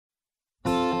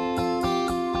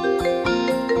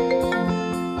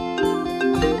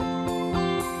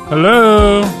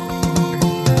Hello.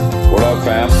 What up,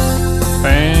 fam?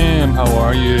 Fam, how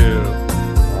are you?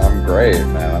 I'm great,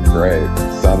 man. I'm great.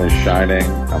 The sun is shining.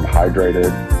 I'm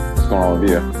hydrated. What's going on with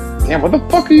you? Damn, what the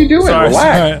fuck are you doing?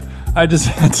 Relax. Sorry. I just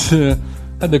had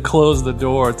to close the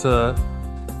door to.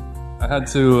 I had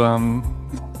to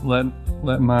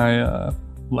let my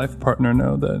life partner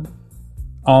know that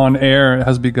on air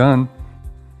has begun.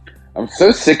 I'm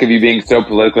so sick of you being so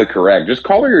politically correct. Just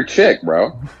call her your chick,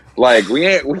 bro. Like we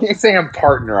ain't saying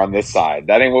partner on this side.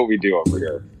 That ain't what we do over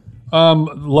here.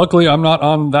 Luckily, I'm not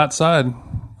on that side.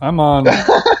 I'm on. I'm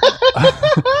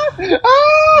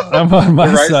on my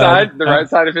the right side. The right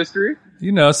side of history.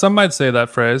 You know, some might say that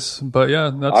phrase, but yeah,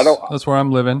 that's where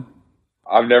I'm living.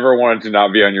 I've never wanted to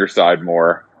not be on your side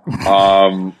more.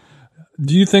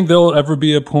 Do you think there'll ever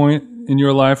be a point in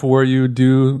your life where you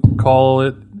do call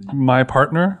it my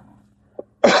partner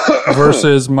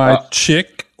versus my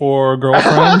chick or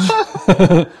girlfriend?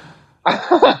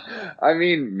 I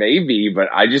mean, maybe, but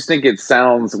I just think it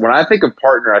sounds. When I think of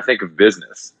partner, I think of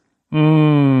business.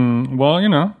 Well, you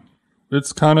know,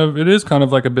 it is kind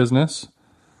of like a business.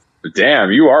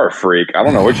 Damn, you are a freak. I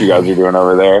don't know what you guys are doing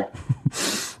over there.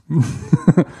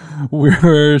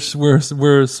 We're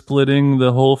splitting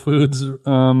the Whole Foods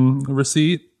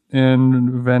receipt and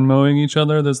Venmoing each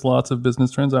other. There's lots of business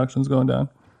transactions going down.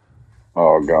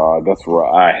 Oh God, that's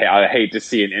right. I hate to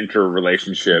see an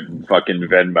interrelationship fucking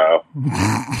Venmo.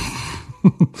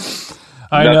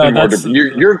 I know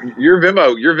your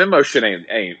Venmo shit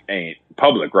ain't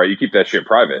public, right? You keep that shit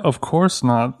private. Of course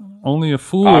not. Only a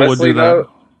fool Honestly, would do that.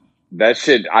 Though, that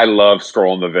shit, I love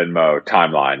scrolling the Venmo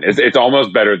timeline. It's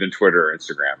almost better than Twitter or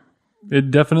Instagram.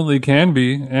 It definitely can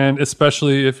be, and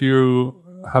especially if you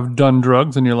have done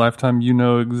drugs in your lifetime, you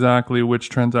know exactly which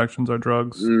transactions are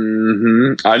drugs.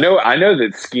 Mm-hmm. I know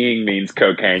that skiing means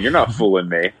cocaine. You're not fooling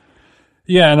me.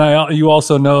 Yeah, and you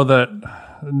also know that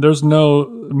there's no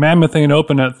Mammoth ain't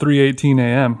open at 3:18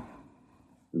 a.m.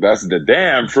 That's the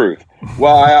damn truth.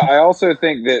 Well, I also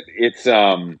think that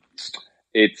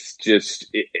it's just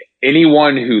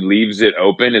anyone who leaves it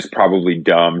open is probably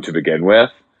dumb to begin with.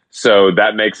 So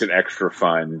that makes it extra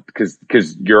fun because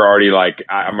you're already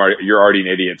you're already an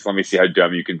idiot. So let me see how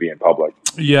dumb you can be in public.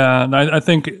 Yeah, and I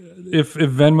think if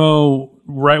Venmo,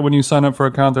 right when you sign up for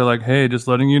an account, they're like, hey, just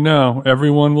letting you know,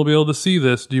 everyone will be able to see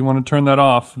this. Do you want to turn that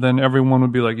off? Then everyone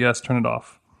would be like, yes, turn it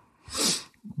off.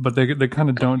 But they kind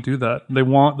of don't do that. They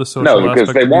want the social aspect. No,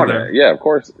 because they want it. Yeah, of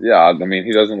course. Yeah, I mean,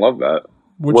 he doesn't love that.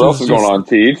 What else is going on,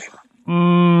 Teach?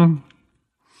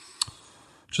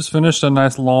 Just finished a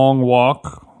nice long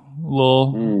walk.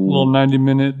 Little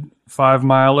 90-minute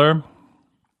 5-miler.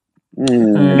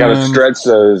 You got to stretch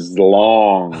those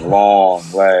long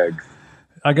legs.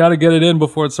 I got to get it in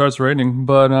before it starts raining.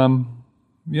 But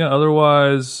yeah,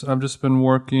 otherwise, I've just been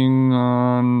working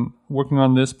on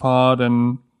this pod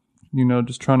and, you know,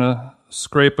 just trying to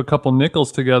scrape a couple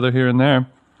nickels together here and there.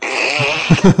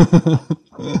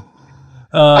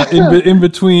 In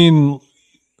between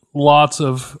lots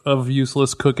of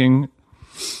useless cooking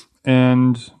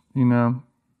and, you know,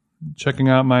 checking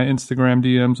out my Instagram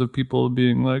DMs of people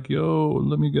being like, yo,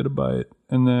 let me get a bite.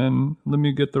 And then let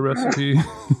me get the recipe.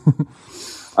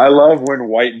 I love when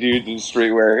white dudes in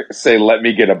streetwear say, let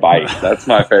me get a bite. That's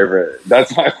my favorite.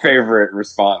 That's my favorite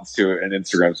response to an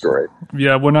Instagram story.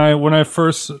 Yeah. When I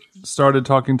first started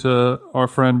talking to our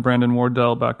friend Brandon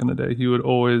Wardell back in the day, he would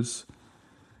always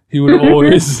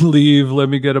leave, let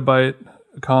me get a bite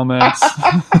comments.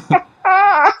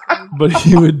 But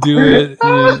he would do it,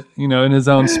 you know, in his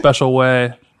own special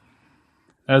way,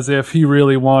 as if he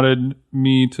really wanted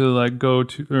me to like go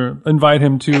to or invite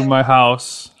him to my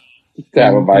house to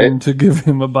have a bite and to give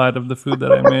him a bite of the food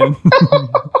that I made.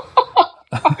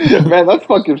 Man, that's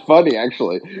fucking funny.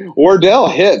 Actually, Wardell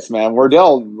hits, man.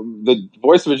 Wardell, the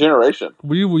voice of a generation.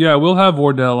 We'll have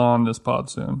Wardell on this pod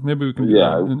soon. Maybe we can do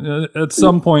that at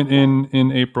some point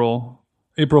in April.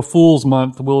 April Fool's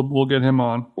month, we'll get him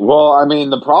on. Well, I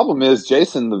mean, the problem is,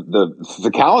 Jason,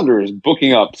 the calendar is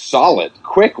booking up solid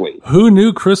quickly. Who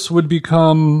knew Chris would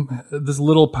become this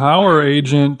little power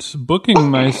agent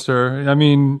booking meister? I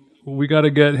mean, we got to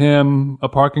get him a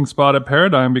parking spot at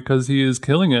Paradigm because he is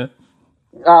killing it.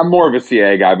 I'm more of a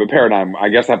CA guy, but Paradigm, I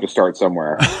guess I have to start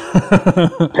somewhere.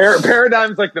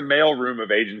 Paradigm's like the mailroom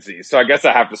of agencies, so I guess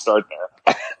I have to start there.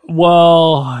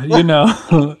 Well, you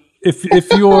know...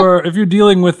 If you're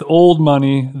dealing with old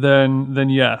money,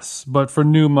 then yes. But for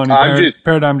new money,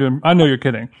 Paradigm. I know you're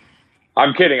kidding.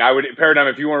 I'm kidding. Paradigm.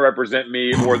 If you want to represent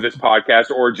me or this podcast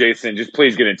or Jason, just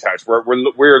please get in touch.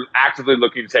 We're actively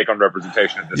looking to take on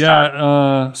representation at this time.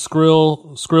 Yeah,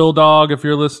 Skrill Dog, if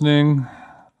you're listening.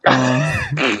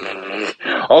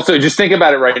 Also, just think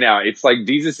about it right now. It's like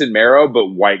Jesus and Mero, but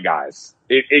white guys.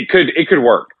 It could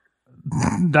work.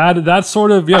 That's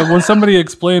sort of when somebody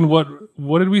explained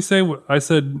what did we say? I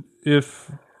said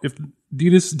if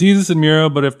Jesus and Miro,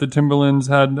 but if the Timberlands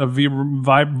had a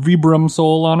Vibram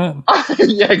sole on it.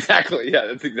 Yeah, exactly. Yeah,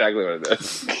 that's exactly what it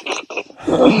is.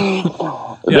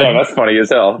 Yeah, that's funny as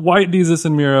hell. White Jesus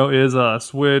and Miro is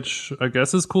us, which I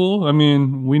guess is cool. I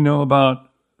mean, we know about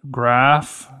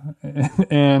Graf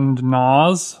and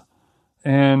Nas.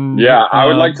 And yeah, I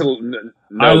would like to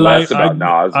know less about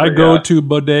Nas. I go to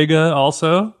Bodega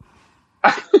also.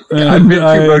 I've been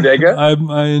to Bodega.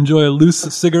 I enjoy loose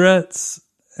cigarettes,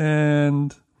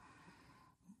 and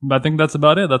I think that's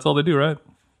about it. That's all they do, right?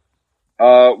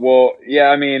 Well, yeah,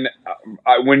 I mean,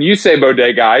 when you say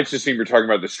bodega, I just think you're talking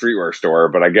about the streetwear store,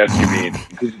 but I guess you mean,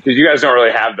 because you guys don't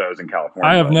really have those in California.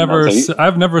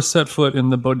 I've never set foot in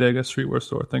the bodega streetwear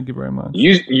store. Thank you very much.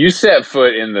 You set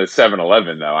foot in the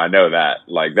 7-Eleven though. I know that.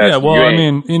 Like that's, yeah, well, I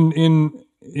mean,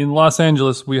 in Los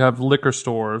Angeles, we have liquor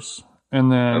stores. And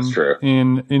then that's true.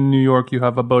 In New York, you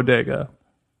have a bodega.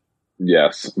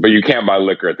 Yes, but you can't buy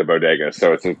liquor at the bodega,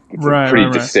 so it's a pretty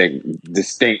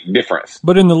distinct difference.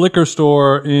 But in the liquor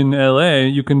store in LA,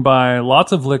 you can buy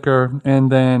lots of liquor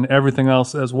and then everything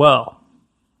else as well.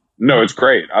 No, it's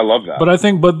great. I love that. But I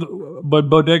think, but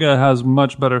bodega has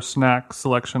much better snack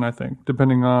selection. I think,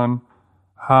 depending on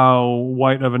how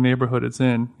white of a neighborhood it's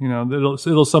in. You know,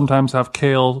 it'll sometimes have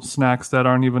kale snacks that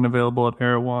aren't even available at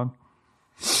Erewhon.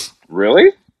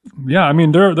 Really? Yeah, I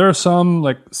mean there are some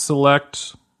like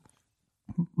select,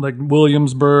 like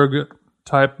Williamsburg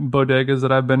type bodegas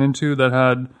that I've been into that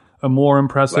had a more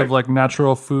impressive like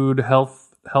natural food health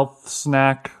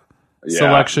snack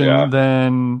selection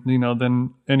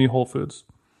than any Whole Foods.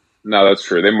 No, that's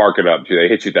true. They mark it up too. They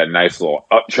hit you with that nice little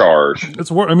upcharge.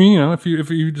 It's I mean, if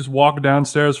you just walk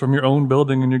downstairs from your own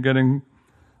building and you're getting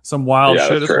some wild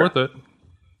shit, it's worth it.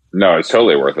 No, it's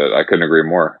totally worth it. I couldn't agree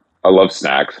more. I love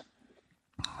snacks.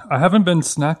 I haven't been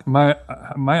my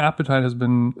appetite has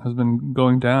been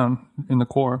going down in the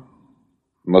core.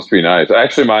 Must be nice.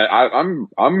 Actually,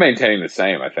 I'm maintaining the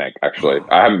same. I think actually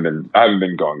I haven't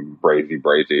been going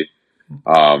brazy.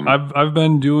 I've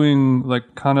been doing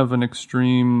like kind of an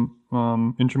extreme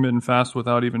intermittent fast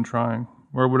without even trying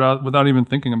or without even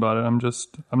thinking about it.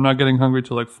 I'm not getting hungry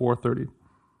till like 4:30.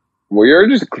 Well, you're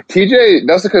just TJ.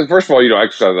 That's because first of all, you don't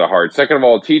exercise that hard. Second of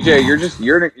all, TJ,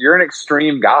 you're an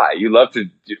extreme guy. You love to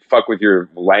fuck with your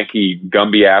lanky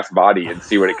Gumby ass body and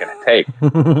see what it can take.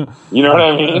 You know what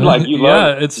I mean? Like you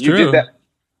love. Yeah, it's true.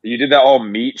 You did that all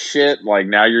meat shit. Like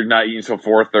now you're not eating till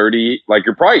 4:30. Like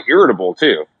you're probably irritable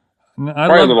too.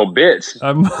 Probably a little bitch.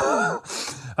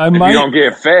 If you don't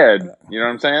get fed, you know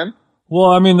what I'm saying? Well,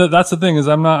 I mean that's the thing is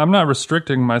I'm not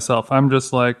restricting myself. I'm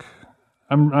just like.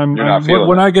 When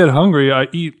I get hungry, I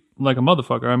eat like a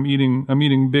motherfucker. I'm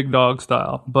eating big dog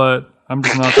style, but I'm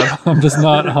just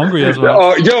not hungry as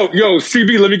well. Yo,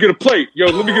 CB, let me get a plate. Yeah,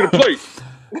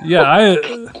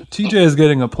 TJ is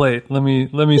getting a plate. Let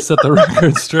me set the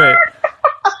record straight.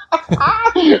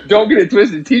 Don't get it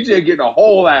twisted. TJ getting a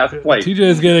whole ass plate. TJ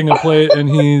is getting a plate, and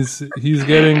he's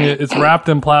getting it. It's wrapped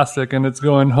in plastic, and it's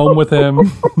going home with him.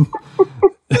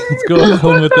 It's going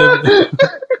home with him.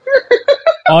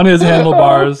 On his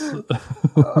handlebars.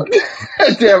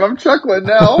 Damn, I'm chuckling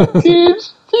now. Teach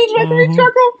making me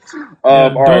chuckle.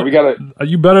 All right, we gotta.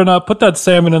 You better not put that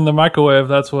salmon in the microwave.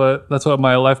 That's what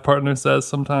my life partner says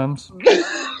sometimes.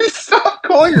 Stop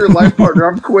calling your life partner.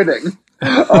 I'm quitting.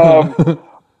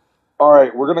 All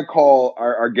right, we're gonna call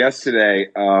our guest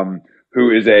today,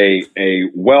 who is a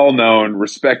well-known,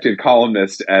 respected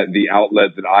columnist at the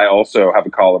outlet that I also have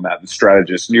a column at, The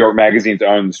Strategist. New York Magazine's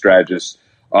own The Strategist.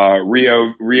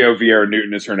 Rio Vieira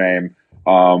Newton is her name.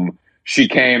 She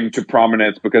came to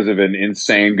prominence because of an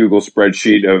insane Google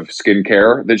spreadsheet of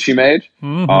skincare that she made.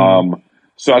 Mm-hmm.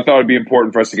 So I thought it'd be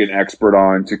important for us to get an expert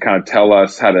on to kind of tell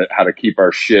us how to keep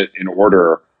our shit in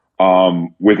order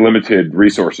with limited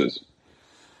resources.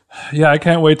 Yeah, I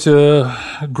can't wait to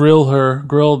grill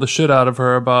the shit out of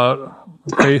her about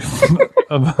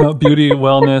about beauty,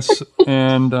 wellness,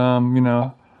 and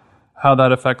how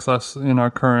that affects us in our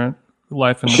current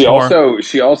life. She also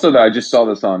I just saw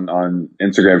this on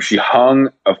Instagram. She hung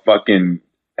a fucking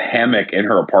hammock in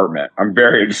her apartment. I'm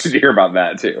very interested to hear about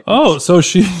that too. Oh, so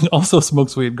she also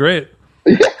smokes weed. Great.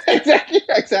 Yeah,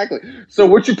 exactly. So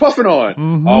what you puffing on?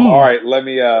 Mm-hmm. All right, let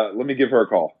me give her a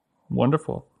call.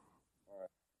 Wonderful.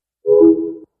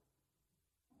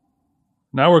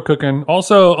 Now we're cooking.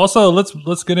 Also,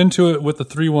 let's get into it with the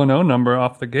 310 number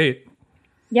off the gate.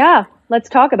 Yeah, let's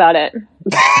talk about it.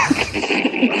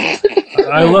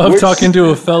 I love talking to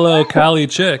a fellow Cali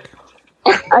chick.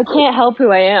 I can't help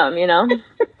who I am, you know?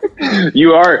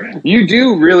 You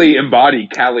do really embody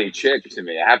Cali chick to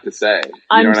me, I have to say. You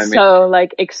I'm know what I mean? so,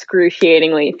 like,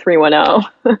 excruciatingly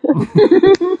 310.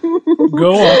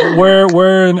 Go on.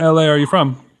 Where in LA are you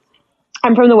from?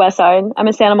 I'm from the West Side. I'm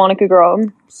a Santa Monica girl.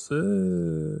 Sick.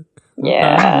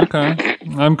 Yeah. Okay.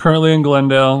 I'm currently in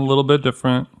Glendale, a little bit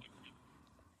different.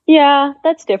 Yeah,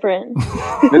 that's different.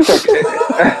 It's okay.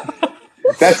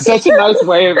 That's such a nice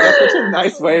way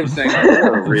of saying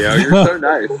Rio. You're so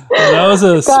nice. That was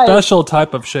a special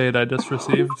type of shade I just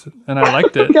received, and I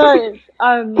liked it. Guys,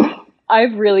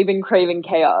 I've really been craving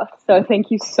chaos, so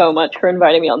thank you so much for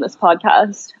inviting me on this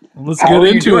podcast. Let's get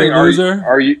into it, loser.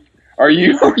 Are you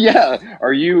yeah.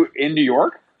 Are you in New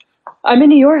York? I'm in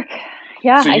New York.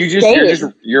 Yeah, So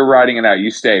stayed. you're riding it out.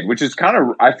 You stayed, which is kind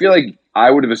of, I feel like I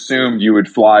would have assumed you would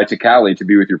fly to Cali to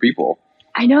be with your people.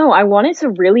 I know. I wanted to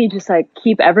really just like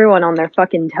keep everyone on their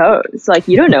fucking toes. Like,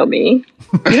 you don't know me.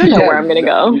 You don't know where I'm gonna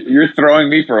go. You're throwing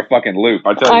me for a fucking loop.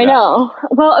 I tell you. I know.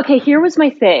 Well, okay. Here was my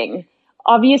thing.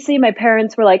 Obviously, my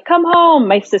parents were like, "Come home."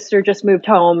 My sister just moved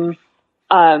home.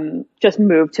 Just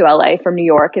moved to LA from New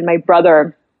York, and my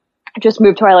brother just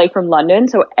moved to LA from London.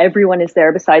 So everyone is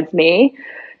there besides me.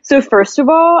 So first of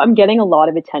all, I'm getting a lot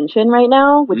of attention right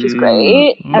now, which is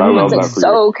great. Everyone's like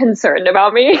so concerned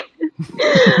about me.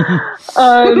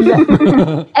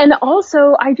 And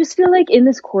also, I just feel like in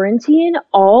this quarantine,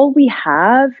 all we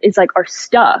have is like our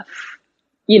stuff,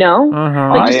 you know,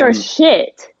 like just our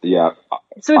shit. Yeah.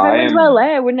 So if I went to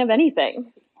LA, I wouldn't have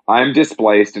anything. I'm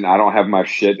displaced and I don't have my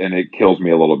shit, and it kills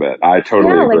me a little bit. I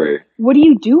totally agree. Like, what do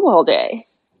you do all day?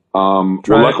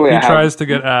 Luckily, he tries to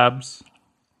get abs.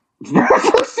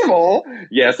 First of all,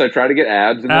 yes, I try to get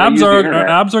abs. And abs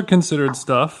are considered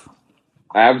stuff.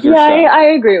 Abs are stuff. I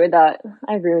agree with that.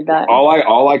 All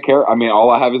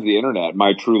I have is the internet,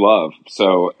 my true love.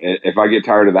 So if I get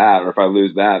tired of that, or if I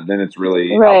lose that, then it's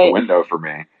really out the window for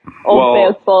me.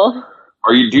 Faithful.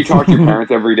 Do you talk to your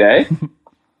parents every day?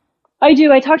 I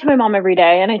do. I talk to my mom every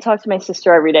day, and I talk to my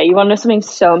sister every day. You want to know something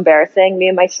so embarrassing? Me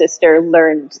and my sister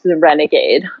learned the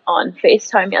Renegade on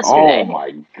FaceTime yesterday. Oh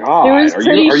my god!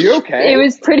 Are you okay? It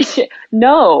was pretty shit.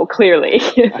 No, clearly,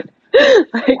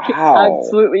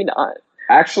 absolutely not.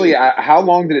 Actually, how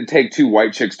long did it take two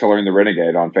white chicks to learn the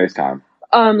Renegade on FaceTime?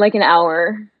 Like an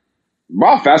hour.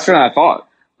 Wow, faster than I thought.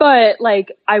 But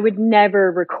like, I would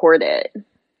never record it.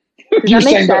 Does You're that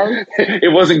make sense?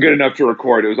 It wasn't good enough to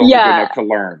record. It was only good enough to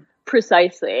learn.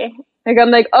 Precisely. Like,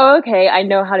 I'm like, oh, okay, I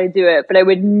know how to do it, but I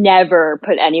would never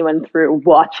put anyone through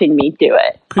watching me do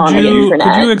it on the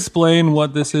internet. Could you explain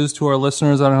what this is to our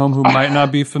listeners at home who might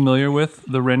not be familiar with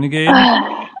the Renegade?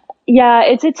 Yeah,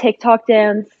 it's a TikTok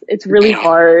dance. It's really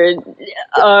hard.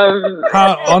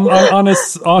 On a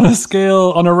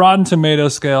scale, on a Rotten Tomato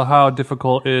scale, how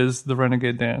difficult is the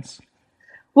Renegade dance?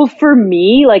 Well, for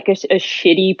me, like a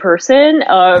shitty person,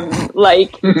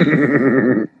 like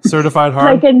certified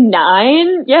hard, like a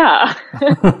 9, yeah.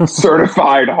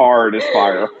 Certified hard is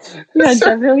fire. Yeah,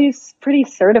 definitely pretty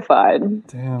certified.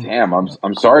 Damn,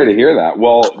 I'm sorry to hear that.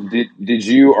 Well,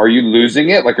 are you losing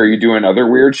it? Like, are you doing other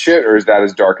weird shit, or is that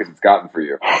as dark as it's gotten for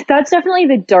you? That's definitely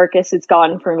the darkest it's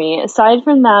gotten for me. Aside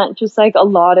from that, just like a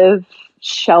lot of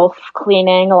shelf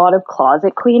cleaning, a lot of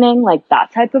closet cleaning, like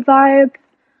that type of vibe.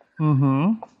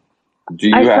 Mm-hmm.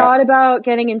 I thought about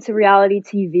getting into reality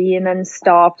TV and then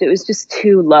stopped. It was just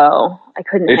too low. I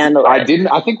couldn't handle it.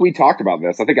 I think we talked about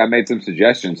this. I think I made some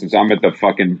suggestions since I'm at the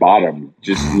fucking bottom,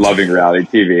 just loving reality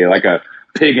TV like a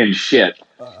pig in shit.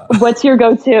 What's your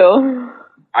go-to?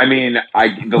 I mean,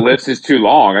 the list is too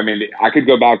long. I mean, I could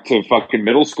go back to fucking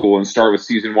middle school and start with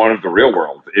season 1 of The Real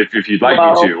World if you'd like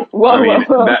me to.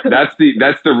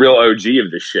 That's the real OG of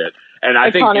this shit. And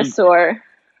I think connoisseur.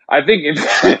 I think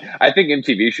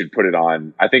MTV should put it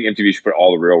on. I think MTV should put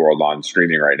all The Real World on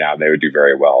streaming right now. They would do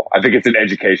very well. I think it's an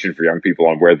education for young people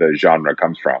on where the genre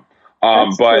comes from.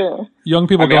 But true. Young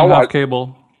people don't have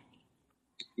cable.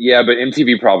 Yeah, but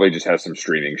MTV probably just has some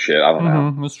streaming shit. I don't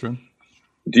know. That's true.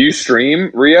 Do you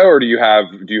stream, Rio, or do you have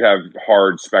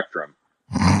hard Spectrum?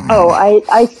 Oh,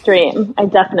 I stream. I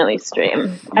definitely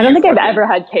stream. I don't think I've ever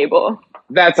had cable.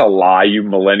 That's a lie, you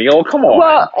millennial. Come on.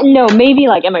 Well, no, maybe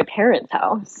like at my parents'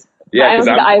 house. Yeah, I don't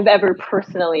think I've ever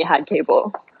personally had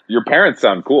cable. Your parents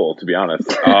sound cool, to be honest.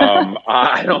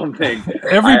 I don't think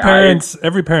every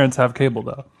parents have cable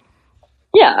though.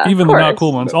 Yeah, even the not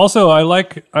cool ones. Also, I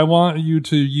want you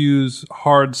to use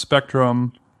hard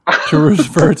Spectrum to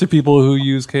refer to people who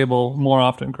use cable more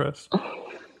often, Chris.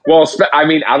 Well, I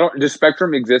mean, does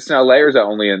Spectrum exist in LA, or is that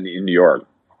only in New York?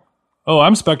 Oh,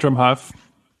 I'm Spectrum Hive.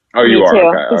 Oh, Me you too.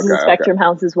 are. Okay. This is a Okay. Spectrum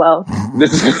house as well.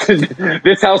 This is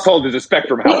this household is a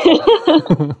Spectrum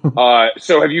household.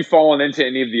 So have you fallen into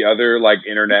any of the other like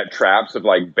internet traps of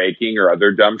like baking or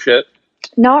other dumb shit?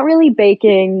 Not really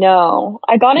baking, no.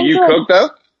 I got Do into you cook though?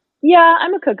 Yeah,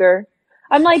 I'm a cooker.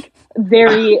 I'm like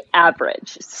very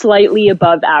average, slightly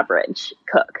above average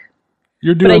cook.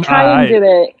 You're But I doing try and do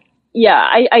it.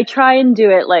 Yeah, I try and do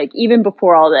it like even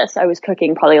before all this, I was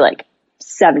cooking probably like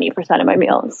 70% of my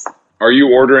meals. Are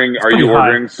you ordering pretty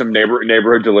high. some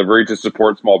neighborhood delivery to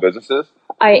support small businesses?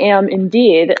 I am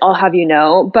indeed, I'll have you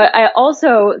know. But I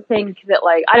also think that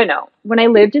like, I don't know, when I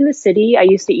lived in the city, I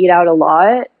used to eat out a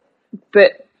lot.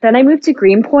 But then I moved to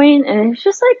Greenpoint and it's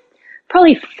just like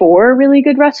probably 4 really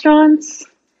good restaurants.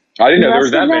 I didn't know The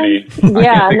there was rest that of many.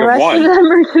 Yeah, I and can the think of rest of one.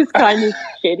 them are just kind of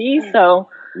shitty. So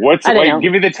What's I don't know.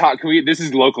 give me the top? This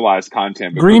is localized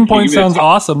content. But Greenpoint can you give me sounds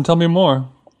awesome. Tell me more.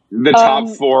 the top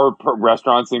 4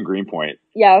 restaurants in Greenpoint.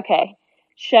 Yeah, okay.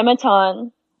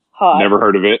 Shematon, hot. Never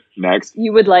heard of it. Next.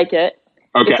 You would like it.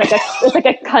 Okay. It's like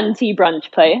a cunty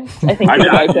brunch place. I think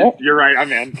you'd like it. You're right.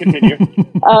 I'm in. Continue.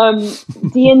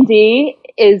 D&D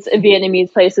is a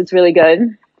Vietnamese place that's really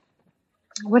good.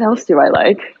 What else do I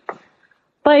like?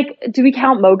 Like, do we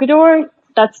count Mogador?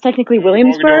 That's technically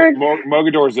Williamsburg.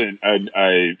 Mogador's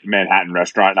a Manhattan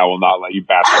restaurant, and I will not let you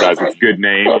bastardize its good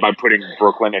name by putting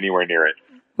Brooklyn anywhere near it.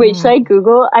 Wait, should I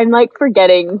Google? I'm like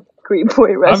forgetting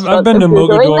Greenpoint restaurants. I've been to I'm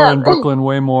Googling Mogador in them. Brooklyn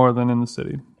way more than in the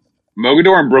city.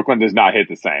 Mogador and Brooklyn does not hit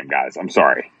the same, guys. I'm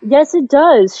sorry. Yes, it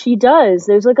does. She does.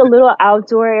 There's like a little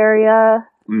outdoor area.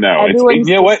 No, Everyone's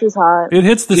you know what? just as hot. It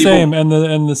hits the People- same, and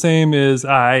the same is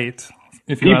aight.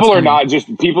 If you People ask are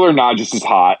me. not just as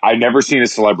hot. I've never seen a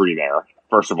celebrity there.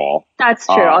 First of all, That's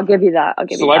true. I'll give you that. I'll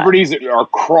give you that. celebrities are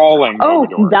crawling. Oh,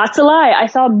 Mogador. that's a lie. I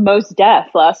saw Mos Def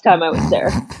last time I was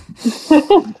there.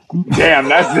 Damn,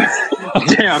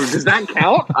 damn. Does that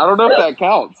count? I don't know if that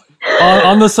counts.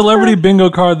 On the celebrity bingo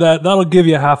card, that'll give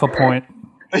you half a point.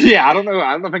 Yeah, I don't know.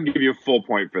 I don't know if I can give you a full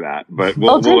point for that, but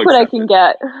I'll take what I can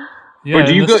get. Yeah, But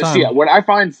do you in go this see time. what I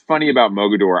find funny about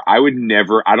Mogador? I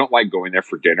don't like going there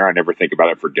for dinner. I never think about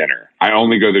it for dinner. I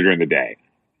only go there during the day.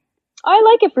 I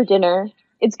like it for dinner.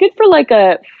 It's good for like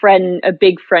a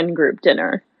big friend group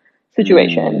dinner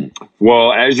situation.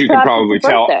 Well, as you can Perhaps probably it's a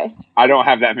tell, birthday. I don't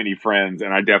have that many friends,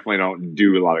 and I definitely don't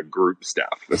do a lot of group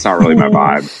stuff. That's not really my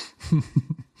vibe.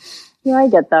 Yeah, I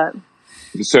get that.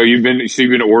 So you've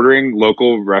been ordering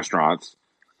local restaurants.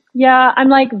 Yeah, I'm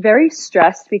like very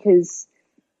stressed because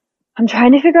I'm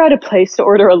trying to figure out a place to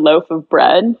order a loaf of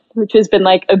bread, which has been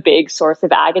like a big source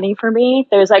of agony for me.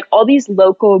 There's like all these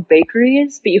local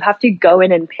bakeries, but you have to go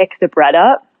in and pick the bread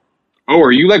up. Oh,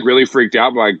 are you like really freaked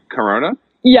out by Corona?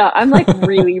 Yeah, I'm like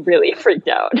really, really freaked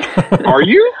out. Are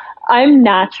you? I'm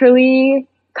naturally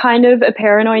kind of a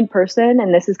paranoid person,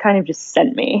 and this has kind of just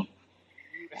sent me.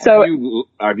 So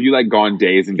Have you like gone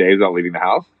days and days without leaving the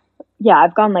house? yeah,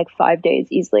 I've gone like 5 days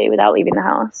easily without leaving the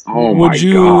house. Oh Would my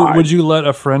you god! would you let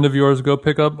a friend of yours go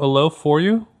pick up a loaf for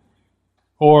you,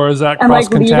 or is that And cross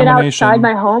like leave it contamination? outside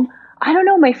my home. I don't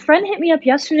know. My friend hit me up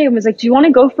yesterday and was like, "Do you want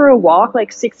to go for a walk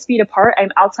like 6 feet apart?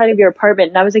 I'm outside of your apartment."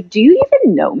 And I was like, "Do you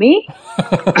even know me?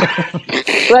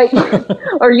 Like,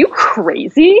 are you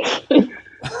crazy?"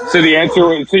 So the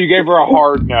answer, so you gave her a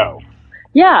hard no.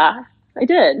 Yeah, I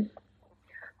did.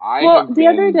 Well, the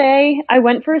other day I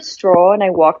went for a stroll and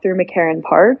I walked through McCarran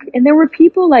Park and there were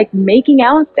people like making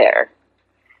out there.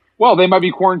 Well, they might be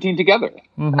quarantined together.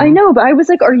 I know, but I was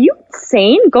like, "Are you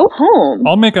insane? Go home!"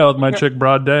 I'll make out with my chick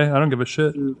broad day. I don't give a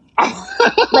shit.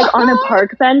 Like on a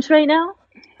park bench right now.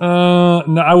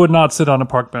 No, I would not sit on a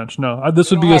park bench. No, this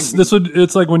would be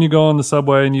it's like when you go on the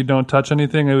subway and you don't touch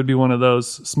anything. It would be one of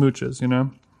those smooches, you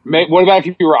know. What about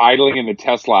if you were idling in the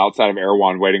Tesla outside of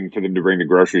Erewhon waiting for them to bring the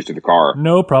groceries to the car?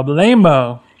 No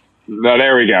problemo. No,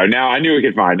 there we go. Now I knew we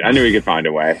could find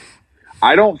a way.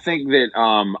 I don't think that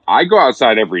I go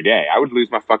outside every day. I would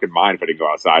lose my fucking mind if I didn't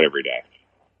go outside every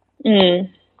day.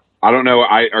 I don't know.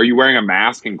 Are you wearing a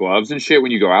mask and gloves and shit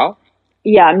when you go out?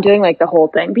 Yeah, I'm doing like the whole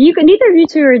thing. But neither of you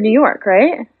two are in New York,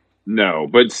 right? No,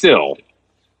 but still.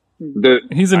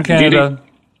 He's in Canada.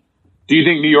 Do you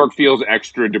think New York feels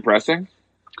extra depressing?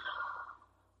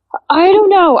 I don't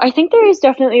know. I think there is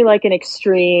definitely like an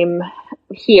extreme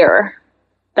here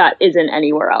that isn't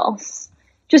anywhere else.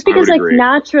 Just because like agree.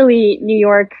 naturally New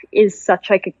York is such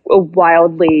like a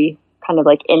wildly kind of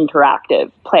like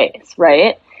interactive place,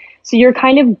 right? So you're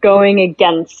kind of going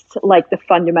against like the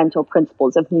fundamental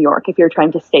principles of New York if you're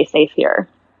trying to stay safe here.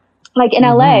 Like in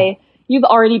LA, you've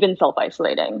already been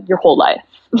self-isolating your whole life,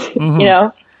 you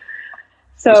know?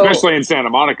 So Especially in Santa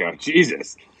Monica.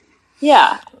 Jesus.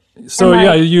 yeah. So And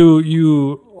yeah,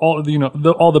 you all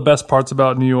all the best parts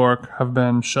about New York have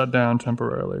been shut down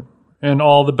temporarily, and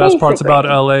all the best parts about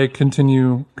LA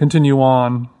continue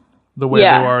on the way they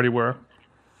already were.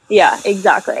 Yeah,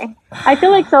 exactly. I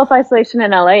feel like self-isolation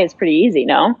in LA is pretty easy,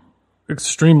 no?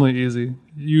 Extremely easy.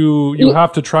 You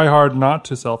have to try hard not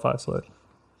to self-isolate.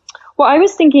 Well, I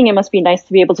was thinking it must be nice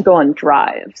to be able to go on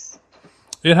drives.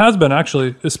 It has been,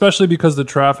 actually, especially because the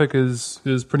traffic is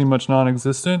pretty much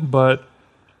non-existent. But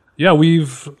yeah,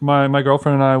 my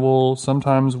girlfriend and I will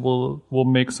sometimes we'll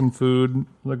make some food,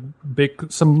 like bake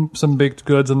some baked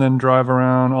goods, and then drive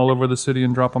around all over the city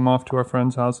and drop them off to our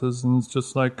friends' houses. And it's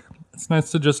just like, it's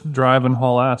nice to just drive and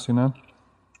haul ass, you know?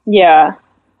 Yeah.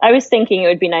 I was thinking it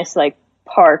would be nice to like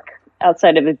park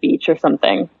outside of a beach or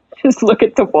something. Just look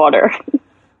at the water.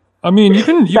 I mean, you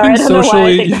can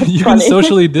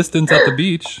socially distance at the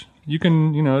beach. You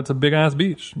can, it's a big ass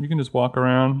beach. You can just walk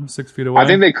around 6 feet away. I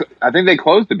think they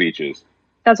closed the beaches.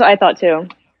 That's what I thought too.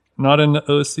 Not in the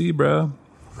OC, bro.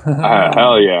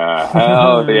 Hell yeah!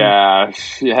 Hell yeah!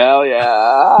 Hell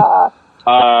yeah!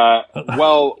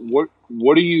 Well,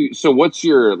 what do you? So, what's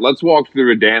your? Let's walk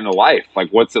through a day in the life. Like,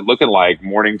 what's it looking like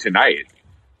morning to night?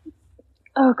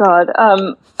 Oh God.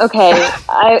 Okay.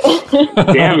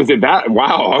 Damn, is it that?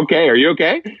 Wow. Okay. Are you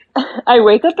okay? I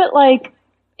wake up at like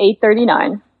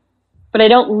 8:39, but I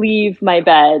don't leave my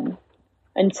bed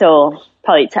until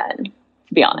probably 10.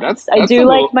 To be honest, I do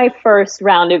like my first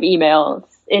round of emails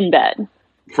in bed.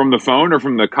 From the phone or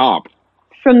from the comp?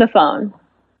 From the phone.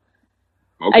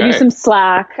 Okay. I do some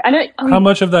Slack. I know. How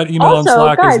much of that email on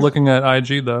Slack is looking at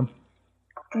IG though?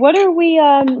 What are we?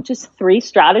 Just 3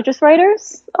 strategist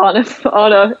writers on a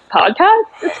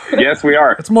podcast? Yes, we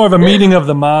are. It's more of a meeting of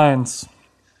the minds.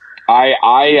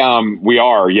 We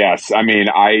are. Yes. I mean,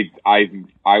 I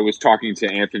was talking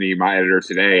to Anthony, my editor,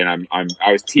 today, and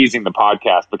I was teasing the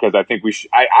podcast because I think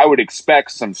I would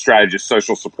expect some strategist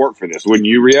social support for this, wouldn't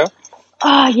you, Ria?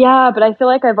 Yeah, but I feel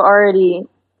like I've already.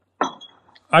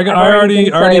 I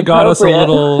already got us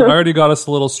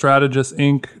a little strategist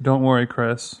ink. Don't worry,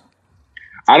 Chris.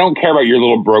 I don't care about your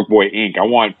little broke boy ink. I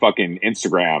want fucking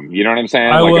Instagram. You know what I'm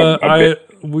saying?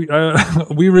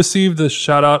 We received a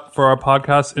shout out for our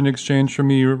podcast in exchange for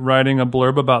me writing a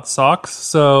blurb about socks.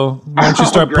 So why don't you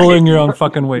start pulling your own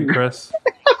fucking weight, Chris?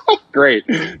 Great.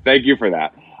 Thank you for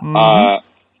that. Mm-hmm.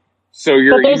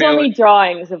 But there's only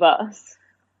drawings of us.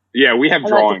 Yeah, we have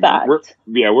drawings.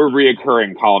 We're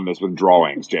reoccurring columnists with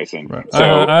drawings, Jason. Right.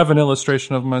 So I have an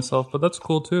illustration of myself, but that's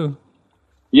cool too.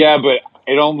 Yeah, but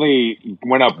it only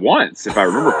went up once, if I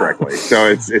remember correctly. So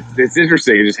it's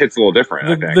interesting. It just hits a little different.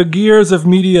 I think the gears of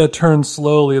media turn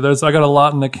slowly. I got a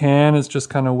lot in the can. It's just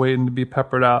kind of waiting to be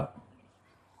peppered out.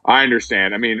 I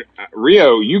understand. I mean,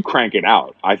 Rio, you crank it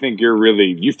out. I think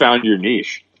you found your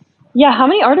niche. Yeah. How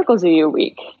many articles are you a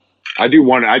week? I do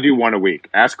one a week.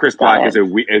 Ask Chris Black is a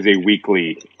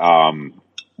weekly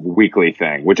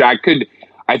thing, which I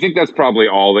think that's probably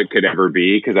all it could ever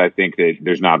be, because I think that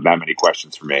there's not that many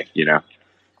questions for me, you know?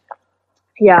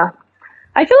 Yeah.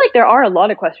 I feel like there are a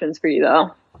lot of questions for you,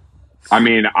 though. I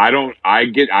mean,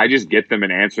 I just get them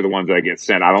and answer the ones that I get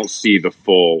sent. I don't see the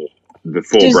full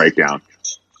breakdown.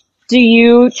 Do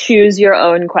you choose your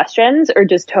own questions, or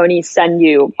does Tony send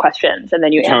you questions and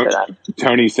then you answer them?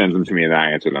 Tony sends them to me and then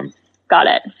I answer them. Got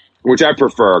it. Which I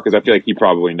prefer, because I feel like he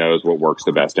probably knows what works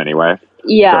the best anyway.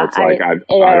 Yeah, so it's like I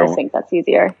think that's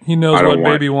easier. He knows what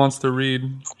baby wants to read.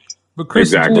 But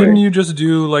Chris, didn't you just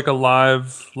do like a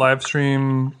live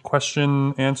stream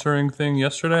question answering thing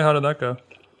yesterday? How did that go?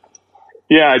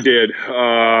 Yeah, I did.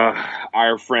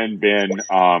 Our friend Ben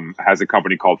has a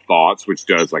company called Thoughts, which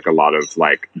does like a lot of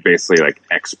like basically like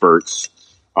experts,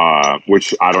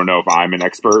 which I don't know if I'm an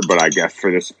expert, but I guess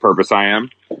for this purpose I am.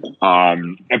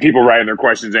 And people write in their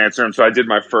questions, answer them. So I did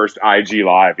my first IG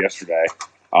live yesterday.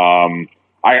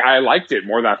 I liked it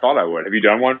more than I thought I would. Have you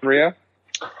done one, Ria?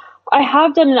 I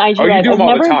have done an IG live. You do them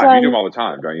all the time. You do them all the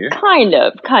time, don't you? Kind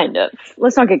of.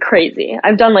 Let's not get crazy.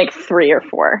 I've done like 3 or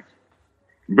 4.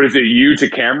 But is it you to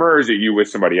camera, or is it you with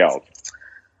somebody else?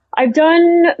 I've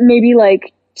done maybe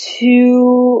like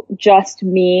 2 just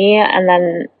me, and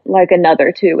then like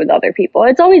another 2 with other people.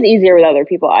 It's always easier with other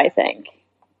people, I think.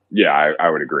 Yeah, I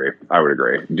would agree.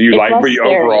 Do you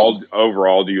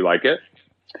overall, do you like it?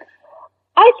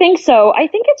 I think so. I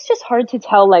think it's just hard to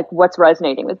tell like what's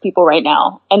resonating with people right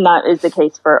now. And that is the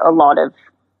case for a lot of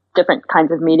different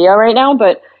kinds of media right now.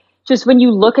 But just when you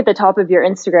look at the top of your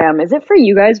Instagram, is it for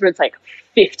you guys where it's like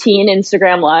 15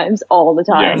 Instagram lives all the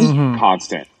time? Yes,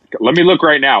 constant. Let me look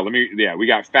right now. We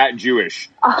got Fat Jewish.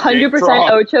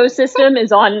 100% Ocho system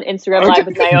is on Instagram Live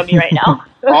with Naomi right now.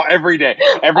 Every day,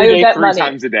 3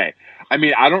 times a day. I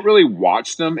mean, I don't really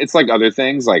watch them. It's like other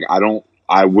things. Like I don't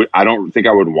think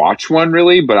I would watch one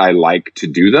really, but I like to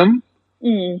do them.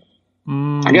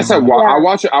 I guess I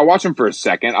watch them for a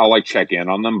second. I'll like check in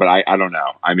on them, but I don't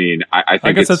know. I mean, I think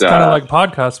I guess that's kind of like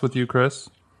podcasts with you, Chris.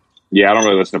 Yeah, I don't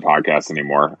really listen to podcasts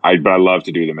anymore. But I love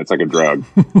to do them. It's like a drug.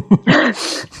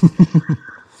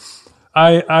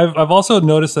 I've also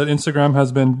noticed that Instagram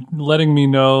has been letting me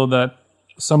know that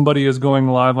somebody is going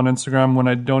live on Instagram when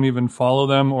I don't even follow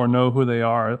them or know who they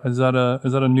are. Is that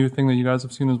a new thing that you guys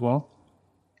have seen as well?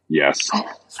 Yes.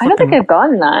 I don't think I've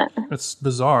gotten that. It's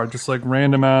bizarre. Just like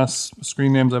random ass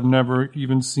screen names I've never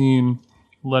even seen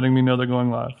letting me know they're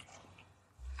going live.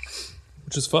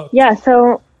 Which is fucked. Yeah,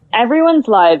 so everyone's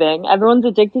living. Everyone's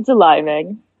addicted to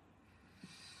living.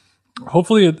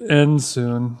 Hopefully it ends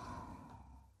soon.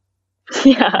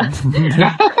 Yeah.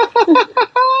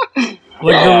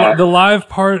 Like the live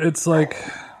part, it's like,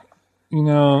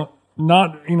 not,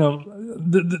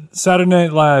 the Saturday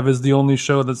Night Live is the only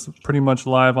show that's pretty much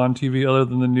live on TV other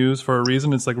than the news for a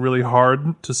reason. It's like really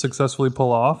hard to successfully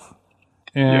pull off.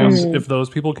 And if those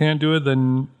people can't do it,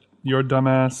 then your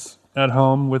dumbass at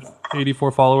home with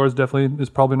 84 followers definitely is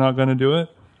probably not going to do it.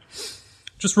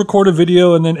 Just record a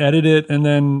video and then edit it and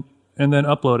then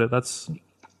upload it. That's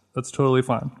totally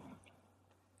fine.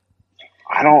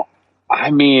 I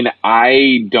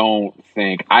don't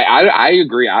think I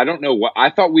agree. I don't know what I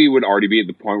thought we would already be at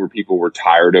the point where people were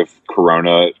tired of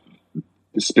Corona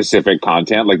specific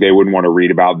content. Like they wouldn't want to read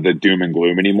about the doom and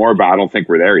gloom anymore, but I don't think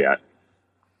we're there yet.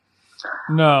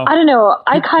 No. I don't know.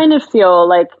 I kind of feel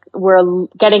like we're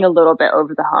getting a little bit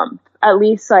over the hump. At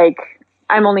least like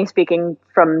I'm only speaking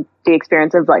from the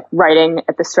experience of like writing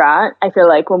at the Strat. I feel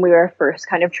like when we were first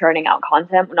kind of churning out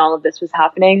content when all of this was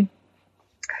happening,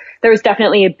 there was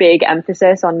definitely a big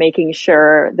emphasis on making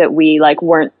sure that we like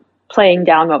weren't playing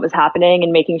down what was happening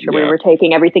and making sure we were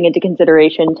taking everything into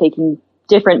consideration, taking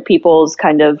different people's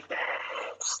kind of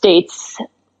states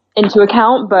into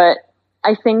account. But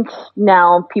I think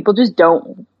now people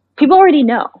already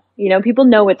know, people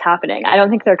know what's happening. I don't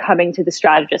think they're coming to the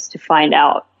strategist to find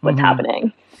out what's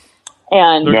happening.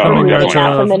 And removing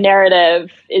that from the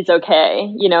narrative is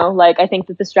okay. Like I think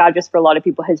that the strategist for a lot of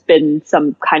people has been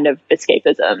some kind of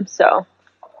escapism. So,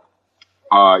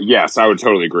 yes, I would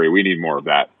totally agree. We need more of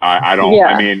that. I don't. Yeah.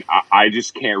 I mean, I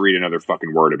just can't read another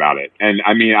fucking word about it. And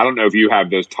I mean, I don't know if you have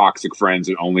those toxic friends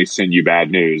that only send you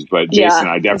bad news, but Jason,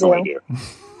 I definitely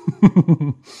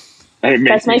do.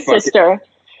 That's my sister.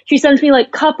 She sends me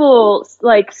like couples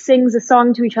like sings a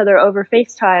song to each other over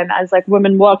FaceTime as like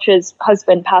woman watches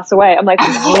husband pass away. I'm like,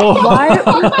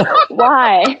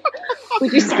 why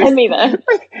would you send me this?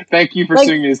 Thank you for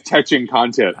sending this touching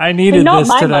content. I needed not this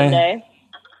my today.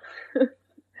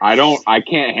 Monday. I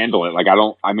can't handle it. Like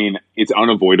it's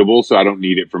unavoidable. So I don't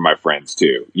need it from my friends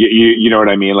too. You know what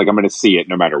I mean? Like I'm going to see it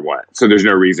no matter what. So there's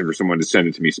no reason for someone to send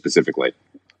it to me specifically.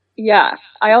 Yeah.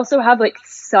 I also have like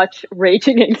such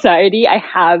raging anxiety. I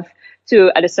have to,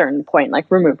 at a certain point,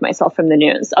 like remove myself from the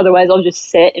news. Otherwise I'll just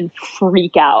sit and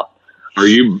freak out. Are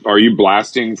you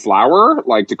blasting Flower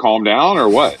like to calm down or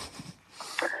what?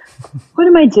 What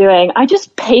am I doing? I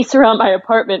just pace around my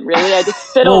apartment really. I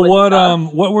just fiddle with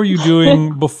stuff. What were you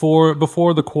doing before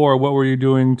the core? What were you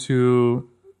doing to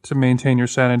maintain your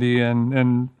sanity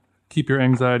and keep your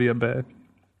anxiety at bay?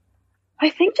 I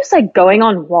think just like going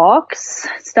on walks,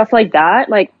 stuff like that.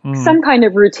 Like some kind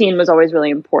of routine was always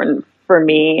really important for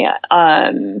me.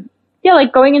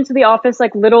 Like going into the office,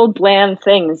 like little bland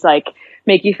things like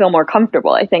make you feel more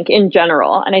comfortable, I think, in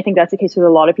general. And I think that's the case with a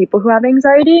lot of people who have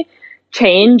anxiety.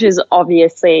 Change is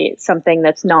obviously something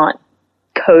that's not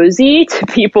cozy to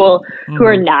people who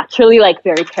are naturally like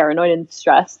very paranoid and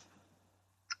stressed.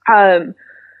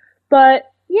 But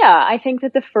yeah, I think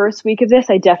that the first week of this,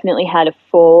 I definitely had a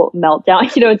full meltdown.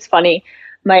 It's funny.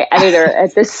 My editor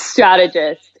at The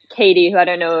Strategist, Katie, who I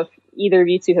don't know if either of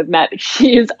you two have met, but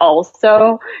she is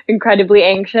also incredibly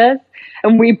anxious.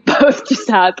 And we both just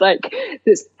had like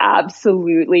this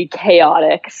absolutely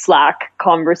chaotic Slack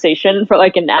conversation for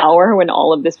like an hour when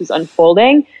all of this was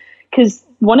unfolding. Because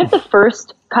one of the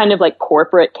first kind of like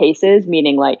corporate cases,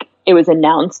 meaning like it was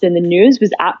announced in the news,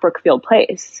 was at Brookfield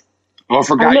Place. Oh, I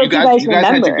forgot. You guys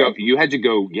had to go. You had to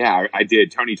go. Yeah, I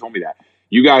did. Tony told me that.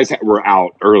 You guys were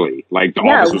out early. Like the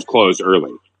office was closed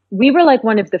early. We were like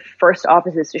one of the first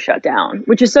offices to shut down,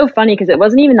 which is so funny because it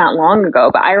wasn't even that long ago.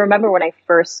 But I remember when I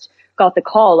first got the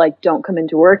call, like, don't come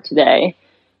into work today.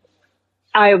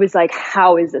 I was like,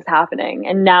 how is this happening?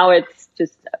 And now it's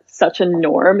just such a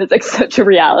norm. It's like such a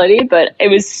reality, but it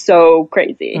was so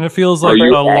crazy. And it feels like a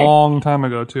long time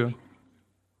ago too.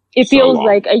 It feels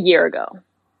like a year ago.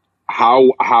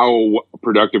 how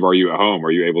productive are you at home?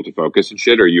 Are you able to focus and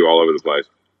shit? Or are you all over the place?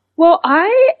 Well,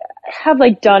 I have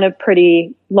like done a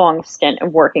pretty long stint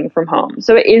of working from home,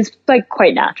 so it is like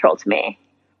quite natural to me.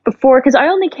 Before, because I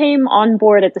only came on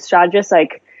board at the Strategist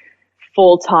like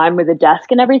full time with a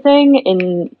desk and everything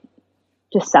in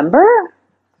December.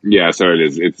 Yeah, so it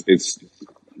is. It's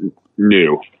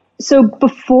new. So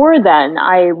before then,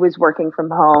 I was working from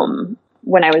home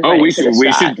when I was. Oh,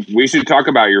 we should talk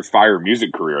about your fire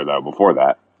music career though. Before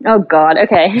that. Oh God.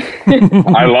 Okay.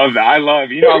 I love that. I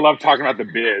love talking about the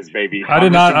biz, baby. I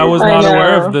was not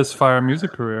aware of this fire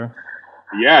music career.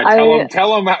 Yeah,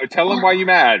 tell them why you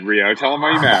mad, Rio. Tell them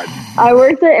why you mad. I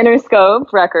worked at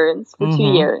Interscope Records for 2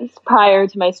 years prior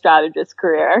to my Strategist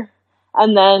career.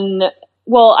 And then,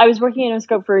 I was working at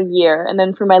Interscope for a year. And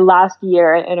then for my last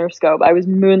year at Interscope, I was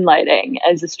moonlighting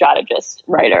as a strategist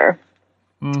writer.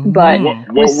 Mm-hmm. But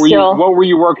what were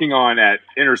you working on at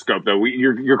Interscope, though?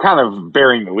 You're kind of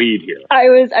bearing the lead here. I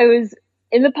was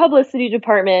in the publicity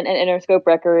department at Interscope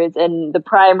Records, and the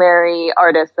primary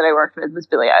artist that I worked with was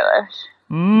Billie Eilish.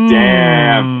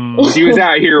 Damn. She was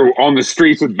out here on the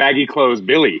streets with baggy clothes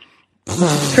Billy.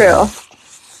 True.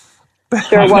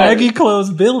 Sure was. Baggy clothes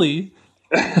Billy.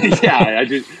 Yeah,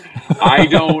 I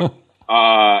don't.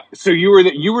 So you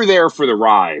were there for the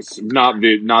rise, not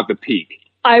the peak.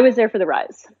 I was there for the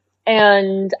rise.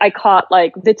 And I caught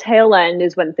like the tail end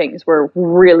is when things were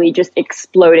really just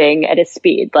exploding at a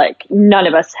speed like none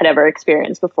of us had ever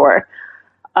experienced before.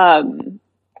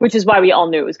 Which is why we all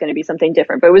knew it was going to be something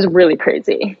different, but it was really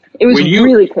crazy. It was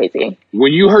really crazy.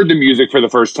 When you heard the music for the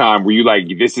first time, were you like,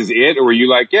 this is it? Or were you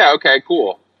like, yeah, okay,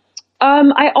 cool.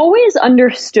 I always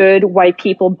understood why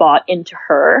people bought into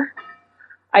her.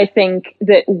 I think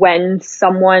that when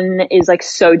someone is like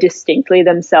so distinctly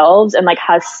themselves and like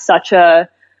has such a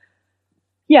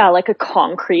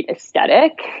concrete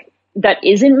aesthetic that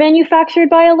isn't manufactured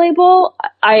by a label,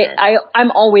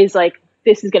 I'm always like,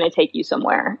 this is going to take you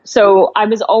somewhere. So I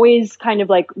was always kind of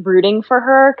like rooting for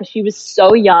her because she was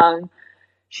so young.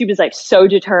 She was like so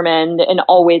determined and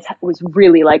always was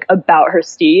really like about her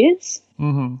steez,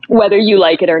 whether you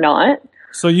like it or not.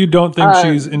 So you don't think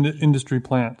she's in the industry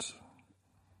plant?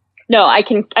 No, I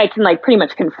can like pretty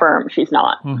much confirm she's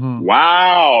not. Mm-hmm.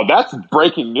 Wow, that's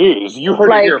breaking news. You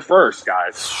heard it here first,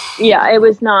 guys. Yeah, it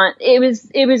was not. It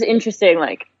was interesting.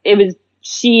 Like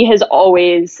she has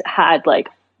always had like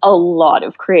a lot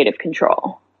of creative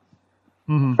control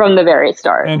from the very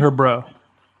start. And her bro.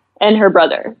 And her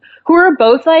brother, who are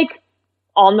both like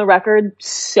on the record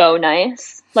so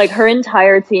nice. Like her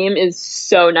entire team is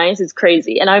so nice. It's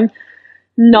crazy. And I'm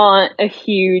not a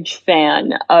huge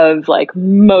fan of like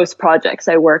most projects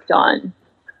I worked on.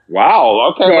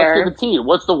 Wow. Okay. Let's give it to you.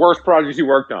 What's the worst projects you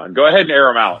worked on? Go ahead and air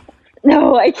them out.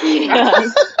 No, I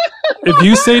can't. If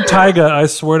you say Tyga, I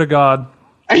swear to God.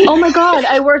 Oh my God,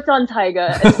 I worked on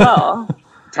Tyga as well.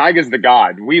 Tyga's the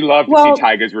god. We love to see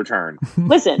Tyga's return.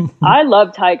 Listen, I love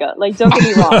Tyga. Like, don't get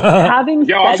me wrong. I'm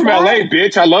from LA,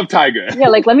 bitch. I love Tyga. Yeah,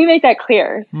 like, let me make that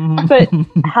clear. But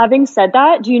having said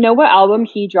that, do you know what album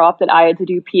he dropped that I had to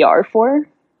do PR for?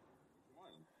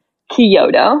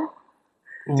 Kyoto.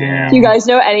 Damn. Do you guys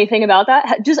know anything about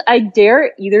that? I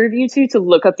dare either of you two to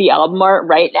look up the album art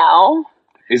right now.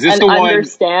 Is this the one?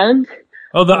 Understand?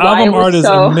 Oh, the album art is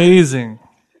amazing.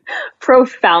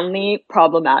 Profoundly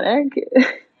problematic.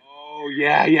 Oh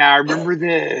yeah, I remember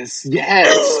this.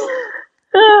 Yes.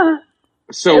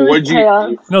 So what'd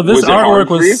you? No, this artwork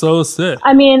was so sick.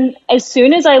 I mean, as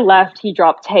soon as I left, he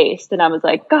dropped Taste, and I was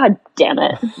like, God damn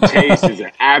it! Taste is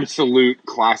an absolute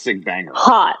classic banger.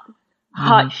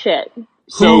 Hot shit.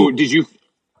 So did you?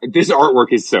 This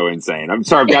artwork is so insane. I'm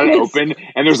sorry, I've got it open,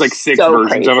 and there's like 6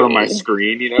 versions of it on my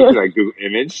screen. You know, because I Google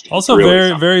imaged. Also,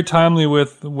 really very timely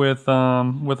with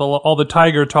all the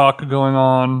tiger talk going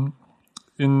on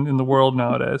in the world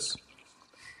nowadays.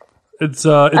 It's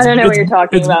I don't know what you're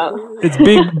talking about. It's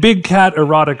big cat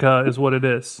erotica is what it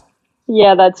is.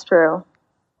 Yeah, that's true.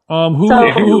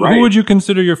 Who would you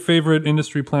consider your favorite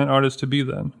industry plant artist to be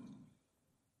then?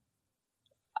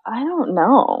 I don't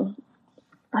know.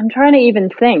 I'm trying to even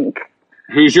think.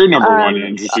 Who's your number one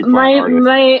industry plant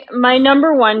artist? My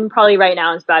number one probably right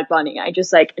now is Bad Bunny. I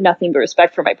just like nothing but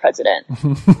respect for my president.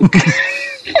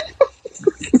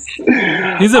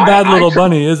 He's a bad little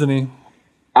bunny, isn't he?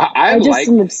 I just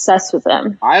am obsessed with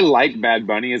him. I like Bad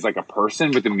Bunny as like a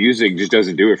person, but the music just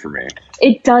doesn't do it for me.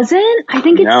 It doesn't? I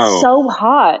think it's so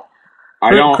hot.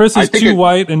 Chris is too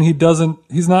white, and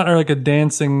he's not like a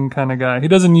dancing kind of guy. He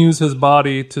doesn't use his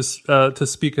body to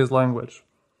speak his language.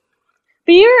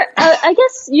 But I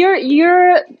guess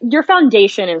your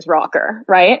foundation is rocker,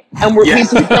 right? And we're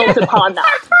built upon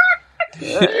that.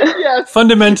 Yes.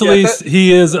 Fundamentally, Yes,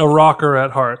 he is a rocker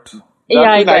at heart. Yeah,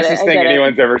 I That's the get nicest it. thing I get it.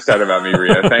 anyone's ever said about me,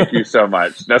 Ria. Thank you so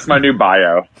much. That's my new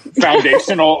bio.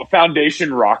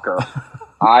 Foundation rocker.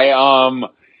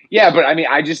 Yeah, but I mean,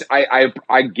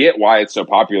 I get why it's so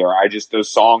popular. Those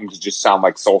songs just sound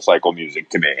like Soul Cycle music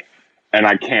to me, and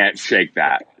I can't shake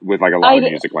that with like a lot of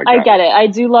music like that. I get it. I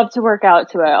do love to work out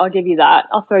to it. I'll give you that.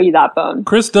 I'll throw you that bone.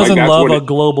 Chris doesn't Like, that's love what a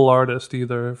global artist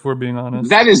either, if we're being honest.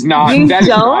 That is not. You That is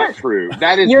don't? not true.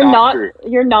 That is You're not not. true.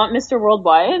 You're not Mr.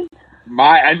 Worldwide.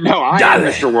 I am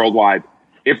Mr. Worldwide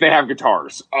if they have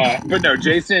guitars. But no,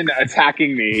 Jason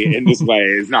attacking me in this way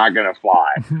is not going to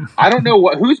fly. I don't know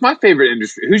who's my favorite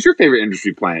industry. Who's your favorite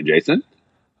industry plant, Jason?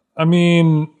 I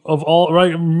mean, of all,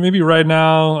 right? Maybe right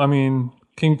now, I mean,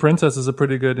 King Princess is a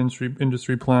pretty good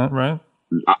industry plant, right?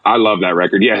 I love that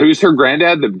record. Yeah, who's her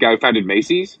granddad? The guy who founded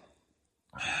Macy's?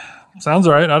 Sounds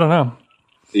right. I don't know.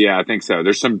 Yeah, I think so.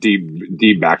 There's some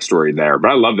deep backstory there,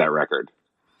 but I love that record.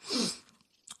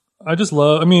 I just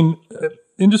love. I mean,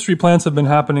 industry plants have been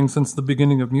happening since the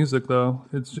beginning of music, though.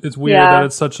 It's weird that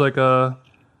it's such like a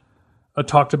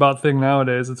talked about thing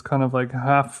nowadays. It's kind of like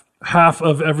half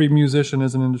of every musician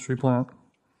is an industry plant.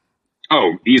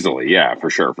 Oh, easily, yeah, for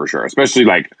sure. Especially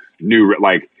like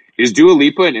is Dua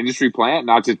Lipa an industry plant?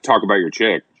 Not to talk about your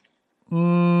chick.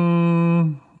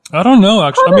 I don't know.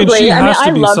 Actually, Probably. I mean, she has I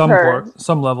to be love her.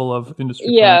 some level of industry.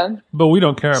 Yeah, plant, but we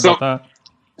don't care about that.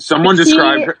 Someone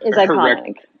described is her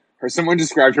iconic. Someone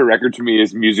described her record to me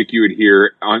as music you would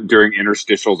hear during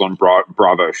interstitials on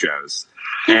Bravo shows,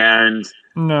 and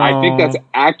No. I think that's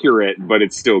accurate, but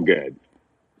it's still good.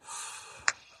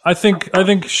 I think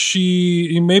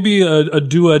she maybe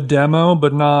do a demo,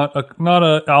 but not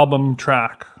a album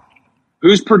track.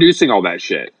 Who's producing all that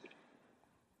shit?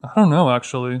 I don't know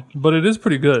actually, but it is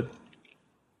pretty good.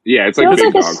 Yeah, it's like Feels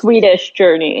Big like a Dogs. Swedish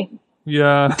journey.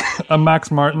 Yeah, a Max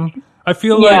Martin. I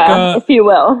feel Yeah, like if you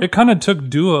will. it kind of took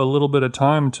Dua a little bit of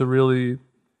time to really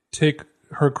take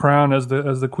her crown as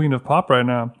the queen of pop right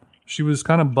now. She was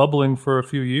kind of bubbling for a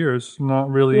few years,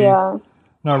 not really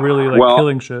like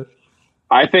killing shit.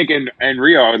 I think, and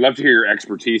Rio, I'd love to hear your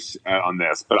expertise on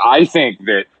this, but I think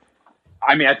that,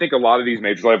 I think a lot of these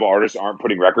major label artists aren't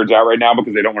putting records out right now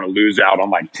because they don't want to lose out on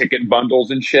like ticket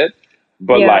bundles and shit.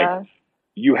 But like,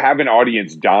 you have an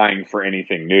audience dying for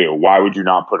anything new. Why would you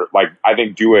not put it? Like, I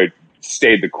think Dua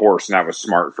stayed the course, and that was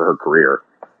smart for her career.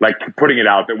 Like putting it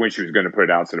out that when she was going to put it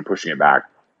out instead of pushing it back.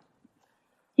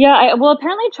 Yeah, well,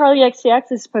 apparently Charlie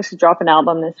XCX is supposed to drop an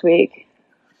album this week.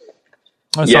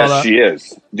 I saw that. She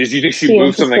is. Did you think she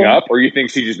moved something up, or you think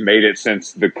she just made it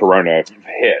since the Corona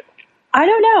hit? I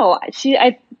don't know.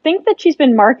 I think that she's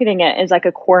been marketing it as like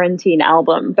a quarantine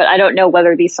album, but I don't know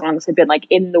whether these songs have been like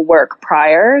in the work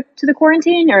prior to the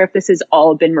quarantine or if this has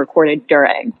all been recorded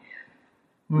during.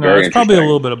 No, it's probably a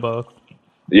little bit of both.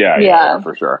 Yeah,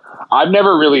 for sure. I've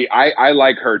never really, I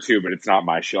like her too, but it's not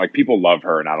my shit. Like people love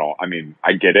her and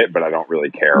I get it, but I don't really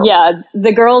care. Yeah,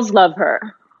 the girls love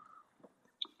her.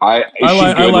 I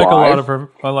like a lot of her.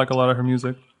 I like a lot of her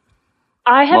music.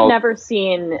 I have never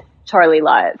seen Charlie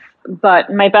live,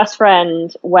 but my best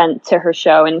friend went to her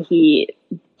show and he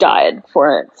died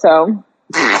for it. So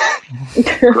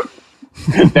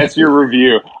that's your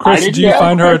review. Chris, do you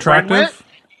find her attractive?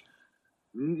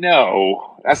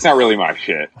 No, that's not really my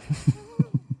shit.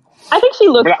 I think she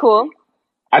looks cool.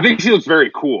 I think she looks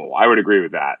very cool. I would agree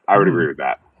with that.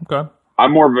 Okay.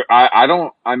 I'm more of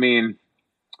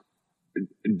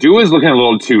Dua's looking a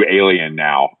little too alien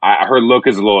now. Her look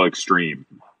is a little extreme.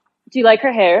 Do you like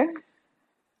her hair?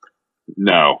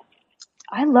 No.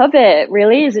 I love it.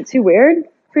 Really? Is it too weird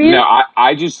for you? No,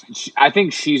 I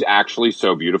think she's actually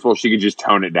so beautiful. She could just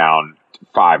tone it down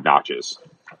 5 notches.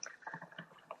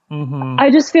 Mm-hmm. I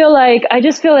just feel like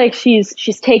she's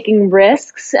taking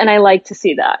risks, and I like to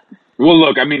see that. Well,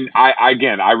 look,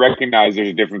 I recognize there's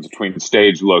a difference between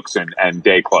stage looks and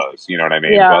day clothes. You know what I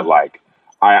mean? Yeah. But like,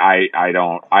 I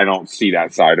don't see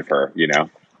that side of her. You know,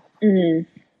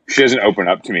 She doesn't open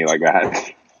up to me like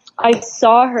that. I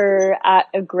saw her at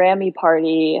a Grammy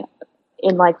party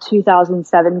in like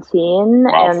 2017,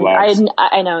 and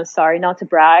I know, sorry, not to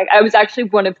brag. I was actually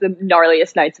one of the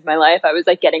gnarliest nights of my life. I was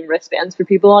like getting wristbands for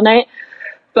people all night.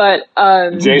 But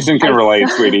Jason can relate,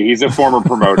 sweetie. He's a former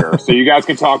promoter, so you guys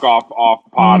can talk off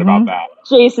pod about that.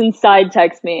 Jason side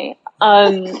text me.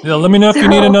 Yeah, let me know if you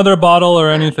need another bottle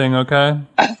or anything, okay?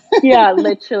 Yeah,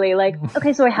 literally. Like,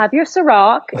 okay, so I have your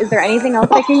Ciroc. Is there anything else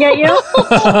I can get you?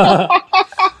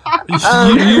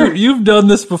 You've done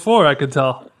this before, I could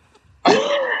tell.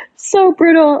 So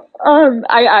brutal.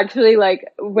 I actually, like,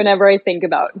 whenever I think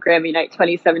about Grammy Night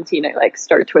 2017, I like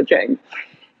start twitching.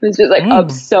 was just like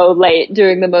up so late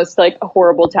doing the most like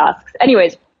horrible tasks.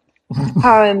 Anyways,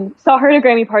 saw her at a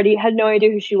Grammy party, had no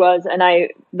idea who she was, and I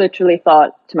literally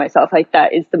thought to myself, like,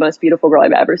 that is the most beautiful girl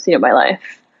I've ever seen in my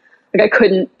life. Like, I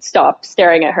couldn't stop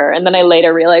staring at her, and then I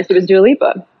later realized it was Dua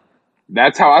Lipa.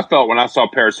 That's how I felt when I saw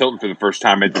Paris Hilton for the first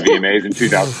time at the VMAs in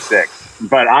 2006.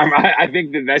 But I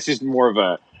think that's just more of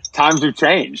a times have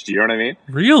changed. You know what I mean?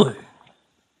 Really?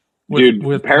 Dude,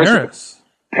 with Paris.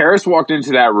 Paris walked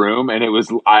into that room, and it was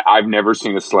I've never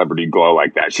seen a celebrity glow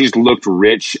like that. She's looked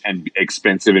rich and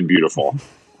expensive and beautiful.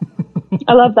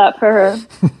 I love that for her.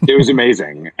 It was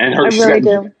amazing. And her,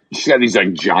 she's got these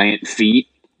like giant feet.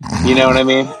 You know what I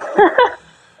mean?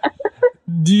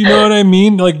 Do you know what I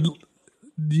mean? Like,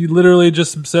 you literally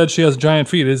just said she has giant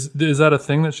feet. Is that a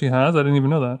thing that she has? I didn't even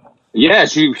know that. Yeah,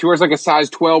 she wears like a size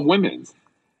 12 women's.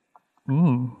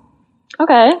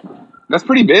 Okay. That's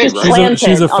pretty big, right?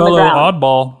 She's a fellow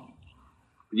oddball.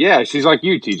 Yeah, she's like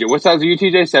you, TJ. What size are you,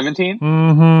 TJ? 17?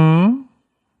 Mm-hmm.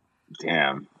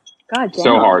 Damn. God damn.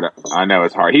 So hard. I know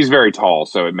it's hard. He's very tall,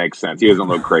 so it makes sense. He doesn't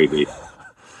look crazy.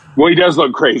 Well, he does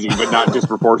look crazy, but not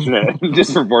disproportionate.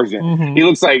 Disproportionate. Mm-hmm. He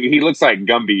looks like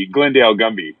Gumby, Glendale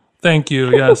Gumby. Thank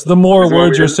you. Yes, the more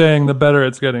words you're saying, the better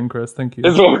it's getting, Chris. Thank you.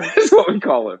 That's what we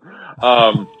call him.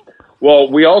 Well,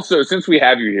 we also, since we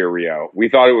have you here, Rio, we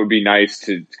thought it would be nice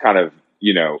to kind of,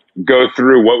 go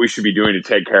through what we should be doing to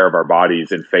take care of our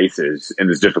bodies and faces in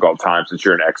this difficult time, since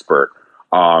you're an expert.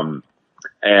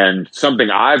 And something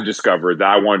I've discovered that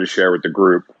I wanted to share with the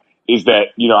group is that,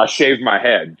 I shaved my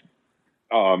head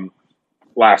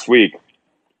last week.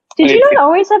 Did you not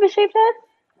always have a shaved head?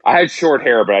 I had short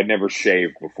hair, but I'd never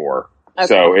shaved before. Okay.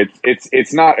 So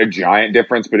it's not a giant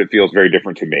difference, but it feels very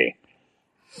different to me.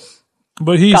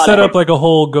 But he set up like a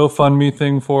whole GoFundMe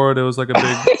thing for it. It was like a big,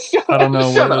 I don't know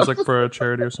what it was, like for a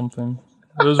charity or something.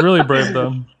 It was really brave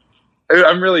though.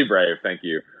 I'm really brave. Thank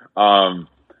you.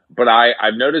 But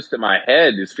I've noticed that my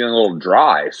head is feeling a little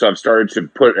dry. So I've started to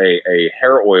put a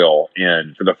hair oil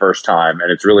in for the first time,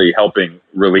 and it's really helping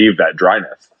relieve that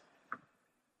dryness.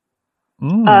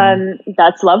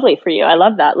 That's lovely for you. I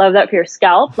love that. Love that for your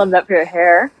scalp. Love that for your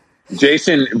hair.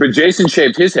 Jason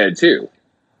shaved his head too.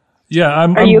 Yeah,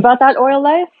 Are you about that oil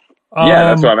life? Yeah,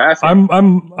 that's what I'm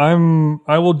asking.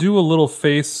 I will do a little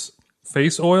face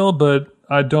oil, but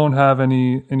I don't have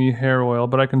any hair oil.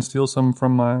 But I can steal some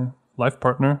from my life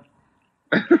partner.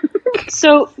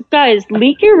 So, guys,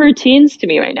 leak your routines to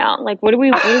me right now. Like, where are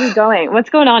we going? What's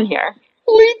going on here?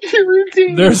 Leak your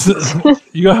routine.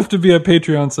 You have to be a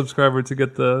Patreon subscriber to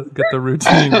get the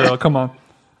routine, girl. Come on.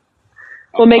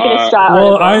 We'll make it a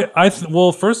strat.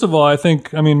 Well, first of all, I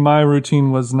think, my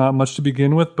routine was not much to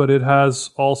begin with, but it has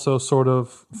also sort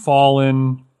of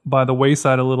fallen by the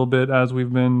wayside a little bit as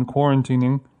we've been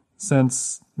quarantining,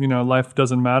 since, life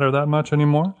doesn't matter that much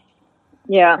anymore.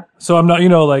 Yeah. So I'm not,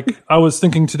 I was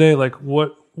thinking today,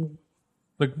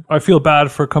 I feel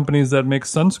bad for companies that make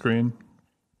sunscreen.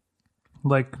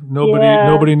 Like,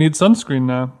 nobody needs sunscreen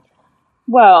now.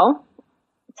 Well,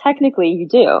 technically you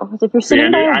do. Because if you're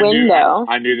sitting by a window...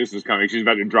 I knew this was coming. She's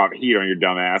about to drop heat on your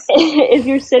dumb ass. If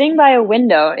you're sitting by a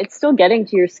window, it's still getting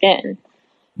to your skin.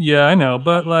 Yeah, I know.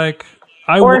 But,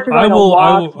 I will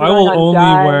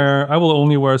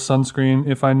only wear sunscreen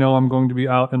if I know I'm going to be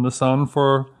out in the sun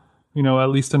for, at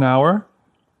least an hour.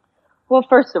 Well,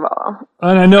 first of all...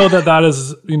 And I know that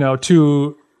is,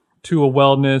 to a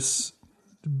wellness...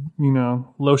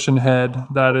 lotion head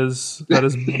that is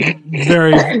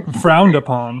very frowned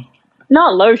upon.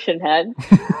 Not lotion head.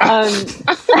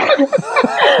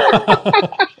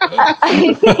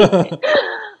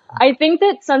 I think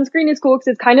that sunscreen is cool because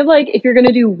it's kind of like if you're going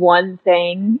to do one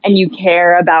thing and you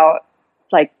care about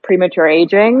like premature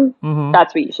aging,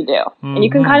 that's what you should do. Mm-hmm. And you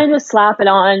can kind of just slap it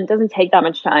on. It doesn't take that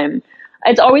much time.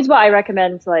 It's always what I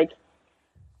recommend to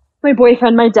my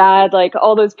boyfriend, my dad,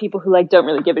 all those people who don't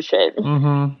really give a shit.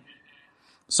 Mm-hmm.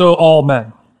 So all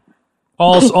men,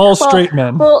 all straight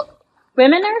men. Well,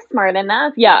 women are smart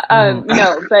enough. Yeah.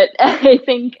 No, but I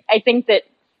think that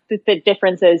the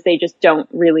difference is they just don't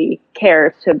really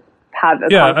care to have a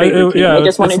concrete routine. They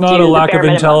just want to do the bare minimum. It's not a lack of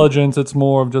intelligence. It's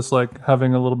more of just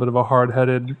having a little bit of a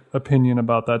hard-headed opinion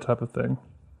about that type of thing.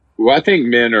 Well, I think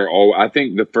men are I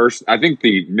think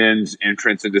the men's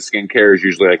entrance into skincare is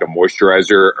usually like a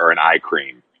moisturizer or an eye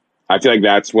cream. I feel like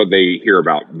that's what they hear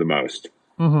about the most.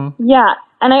 Mm-hmm. Yeah.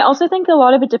 And I also think a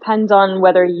lot of it depends on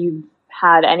whether you've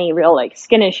had any real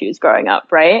skin issues growing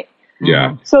up, right?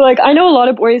 Yeah. So I know a lot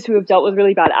of boys who have dealt with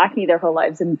really bad acne their whole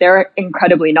lives, and they're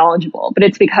incredibly knowledgeable, but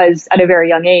it's because at a very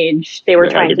young age, they were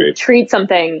trying to treat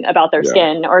something about their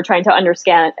skin or trying to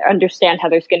understand how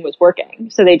their skin was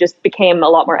working. So they just became a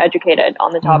lot more educated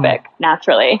on the topic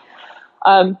naturally.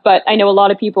 But I know a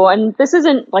lot of people, and this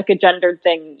isn't like a gendered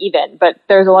thing even, but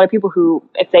there's a lot of people who,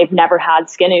 if they've never had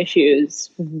skin issues,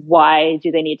 why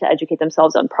do they need to educate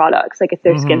themselves on products? Like if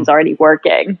their skin's already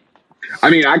working. I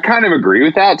mean, I kind of agree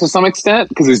with that to some extent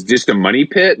because it's just a money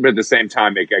pit, but at the same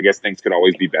time, I guess things could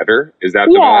always be better. Is that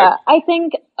the vibe? I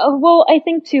think, I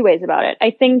think two ways about it. I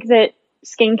think that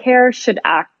skincare should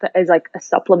act as like a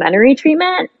supplementary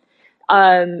treatment.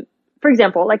 For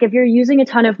example, like if you're using a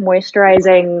ton of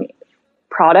moisturizing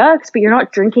products, but you're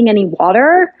not drinking any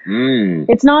water,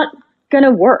 it's not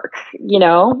gonna work, you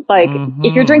know? Like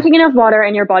if you're drinking enough water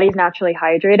and your body's naturally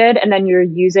hydrated and then you're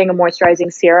using a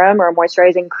moisturizing serum or a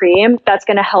moisturizing cream, that's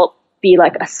gonna help be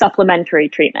like a supplementary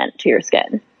treatment to your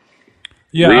skin.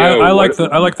 Yeah, Leo, I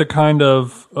like the kind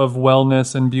of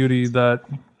wellness and beauty that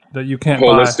you can't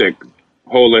holistic,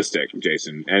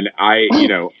 Jason. And I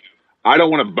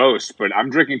don't want to boast, but I'm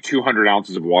drinking 200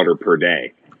 ounces of water per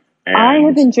day. And I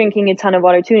have been drinking a ton of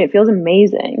water too, and it feels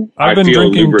amazing. I've been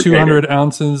drinking 200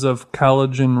 ounces of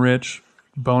collagen-rich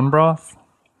bone broth.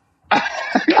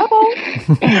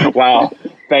 Wow,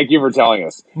 thank you for telling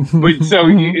us. But so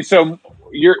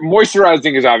your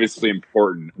moisturizing is obviously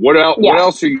important. What else?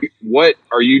 Yeah. What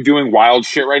are you doing wild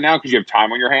shit right now? Because you have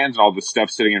time on your hands and all this stuff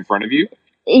sitting in front of you.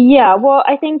 Yeah, well,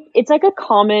 I think it's like a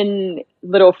common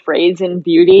little phrase in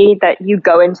beauty that you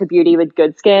go into beauty with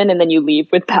good skin and then you leave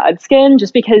with bad skin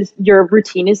just because your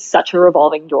routine is such a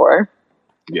revolving door.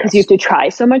 Because you have to try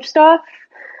so much stuff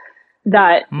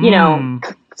that, you know,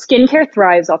 skincare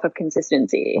thrives off of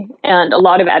consistency. And a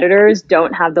lot of editors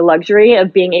don't have the luxury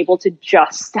of being able to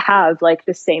just have like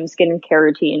the same skincare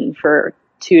routine for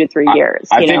 2 to 3 years.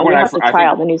 We have to try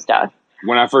all the new stuff.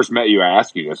 When I first met you, I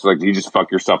asked you this, like, do you just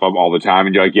fuck yourself up all the time?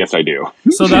 And you're like, yes, I do.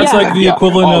 So that's like the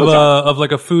equivalent of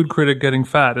like a food critic getting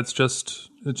fat. It's just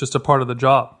a part of the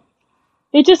job.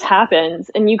 It just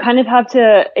happens, and you kind of have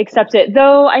to accept it.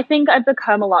 Though I think I've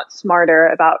become a lot smarter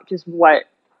about just what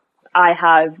I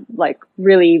have like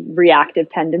really reactive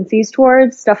tendencies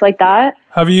towards, stuff like that.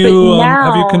 Have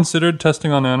you considered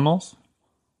testing on animals?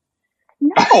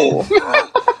 No.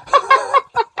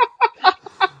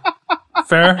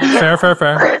 Fair. We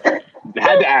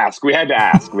had to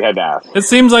ask. It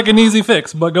seems like an easy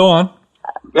fix, but go on.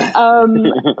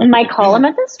 My column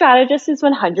at The Strategist is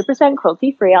 100%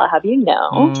 cruelty free. I'll have you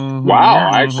know.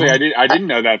 Wow, actually, I didn't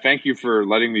know that. Thank you for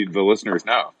letting the listeners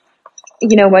know.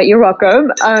 You know what? You're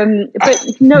welcome. But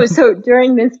no. So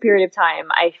during this period of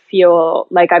time, I feel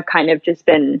like I've kind of just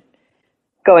been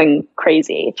going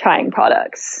crazy trying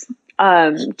products.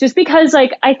 Just because,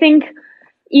 like, I think.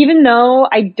 Even though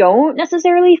I don't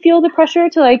necessarily feel the pressure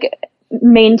to like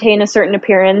maintain a certain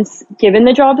appearance given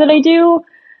the job that I do,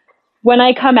 when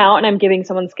I come out and I'm giving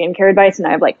someone skincare advice and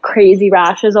I have like crazy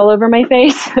rashes all over my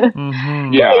face, it'd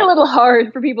be a little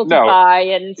hard for people to buy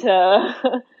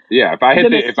into. Yeah, if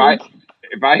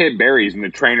I hit berries and the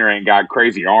trainer ain't got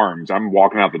crazy arms, I'm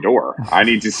walking out the door. I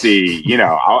need to see,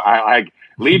 I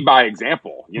lead by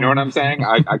example. You know what I'm saying?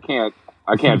 I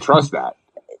can't trust that.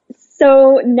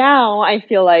 So now I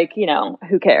feel like,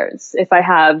 who cares if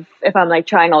I'm like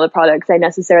trying all the products I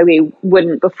necessarily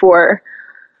wouldn't before.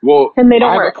 Well, and they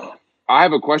don't work. I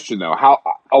have a question though. How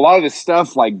a lot of this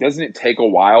stuff, like, doesn't it take a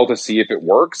while to see if it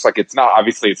works? Like, it's not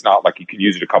like you can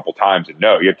use it a couple times and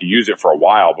you have to use it for a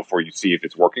while before you see if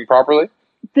it's working properly.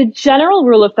 The general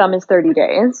rule of thumb is 30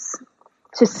 days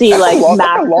to see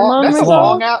maximum.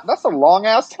 That's a long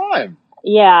ass time.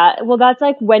 Yeah, well, that's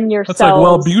like when your cells like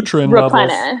Wellbutrin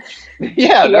replenish.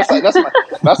 Yeah, that's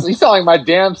you sound like my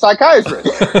damn psychiatrist.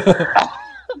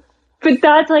 But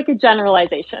that's like a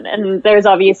generalization, and there's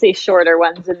obviously shorter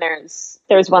ones, and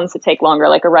there's ones that take longer,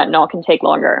 like a retinol can take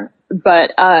longer.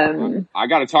 But I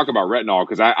got to talk about retinol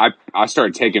because I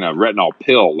started taking a retinol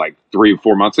pill like 3 or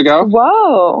 4 months ago.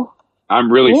 Whoa!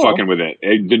 I'm really fucking with it.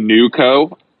 The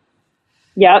Nuco.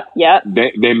 Yep.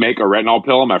 They make a retinol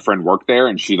pill, and my friend worked there,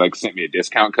 and she like sent me a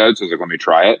discount code, so I was like, let me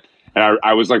try it. And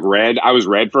I was like I was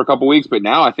red for a couple weeks, but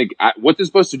now I think what's it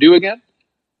supposed to do again?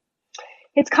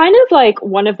 It's kind of like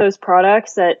one of those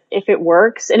products that if it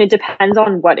works, and it depends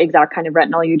on what exact kind of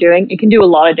retinol you're doing, it can do a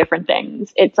lot of different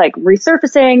things. It's like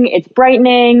resurfacing, it's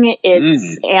brightening,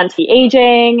 it's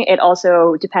anti-aging. It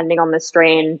also, depending on the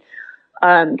strain,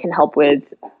 can help with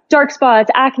dark spots,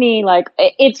 acne. Like,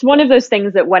 it's one of those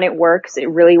things that when it works, it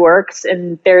really works.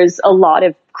 And there's a lot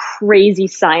of crazy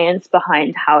science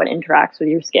behind how it interacts with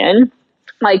your skin.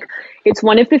 Like, it's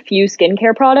one of the few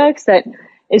skincare products that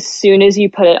as soon as you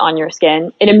put it on your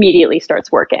skin, it immediately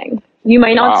starts working. You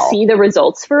might not see the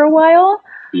results for a while,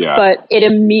 but it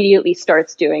immediately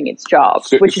starts doing its job,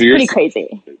 which is pretty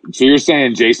crazy. So you're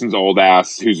saying Jason's old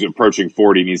ass, who's approaching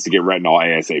 40, needs to get retinol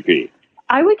ASAP?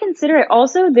 I would consider it.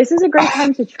 Also, this is a great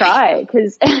time to try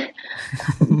because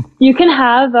you can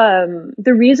have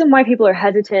the reason why people are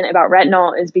hesitant about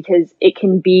retinol is because it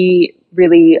can be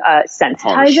really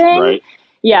sensitizing. Harsh, right?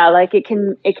 Yeah, like it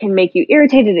can make you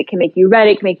irritated, it can make you red,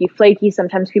 it can make you flaky.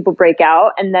 Sometimes people break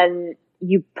out, and then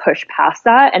you push past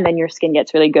that, and then your skin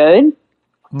gets really good.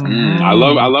 I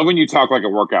love when you talk like a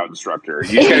workout instructor.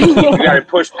 You gotta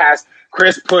push past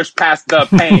the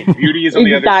pain. Beauty is on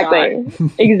the other side.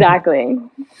 Exactly.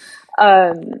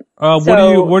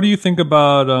 What do you think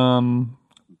about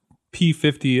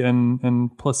P50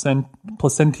 and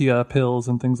placentia pills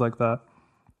and things like that?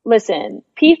 Listen,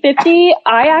 P50,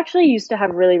 I actually used to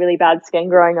have really, really bad skin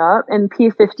growing up, and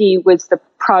P50 was the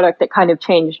product that kind of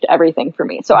changed everything for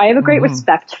me. So I have a great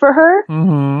respect for her.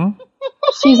 Mm-hmm.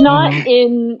 She's not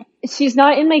in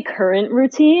my current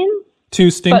routine.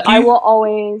 Too stinky? But I will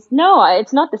always, no,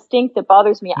 it's not the stink that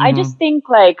bothers me. I just think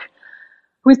like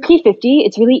with P50,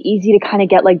 it's really easy to kind of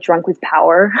get like drunk with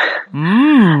power.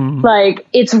 Like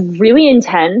it's really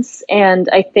intense. And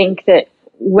I think that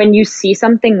when you see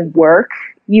something work,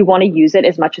 you want to use it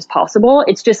as much as possible.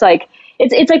 It's just like,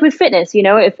 it's like with fitness, you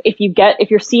know, if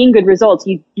you're seeing good results,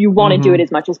 you want to do it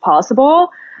as much as possible.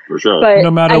 For sure. But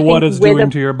no matter what it's doing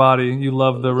to your body, you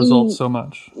love the results so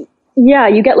much. Yeah,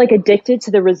 you get like addicted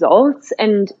to the results,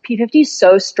 and P50 is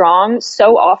so strong.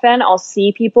 So often I'll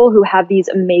see people who have these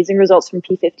amazing results from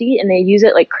P50 and they use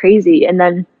it like crazy. And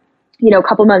then, you know, a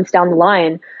couple months down the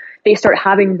line, they start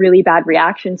having really bad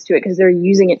reactions to it because they're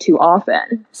using it too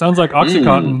often. Sounds like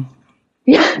Oxycontin.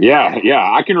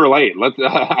 Yeah, I can relate.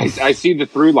 I see the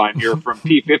through line here from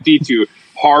P50 to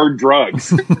hard drugs.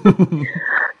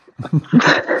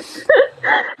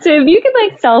 So if you could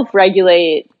like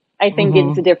self-regulate, I think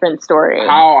it's a different story.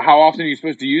 How often are you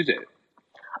supposed to use it?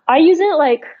 I use it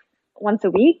like once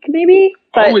a week, maybe.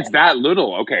 But it's that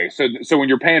little. Okay, so when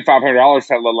you're paying $500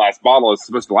 for that little last bottle, it's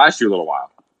supposed to last you a little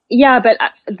while. Yeah, but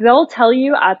they'll tell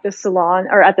you at the salon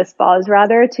or at the spas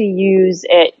rather to use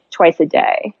it twice a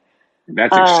day.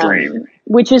 That's extreme.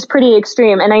 Which is pretty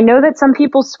extreme. And I know that some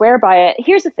people swear by it.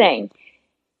 Here's the thing.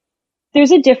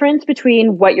 There's a difference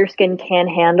between what your skin can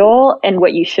handle and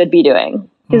what you should be doing.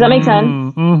 Does that make sense?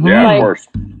 Mm-hmm. Yeah, of course.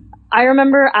 I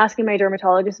remember asking my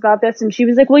dermatologist about this, and she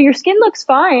was like, well, your skin looks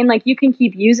fine. Like, you can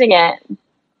keep using it.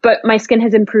 But my skin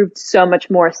has improved so much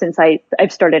more since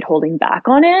I've started holding back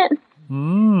on it.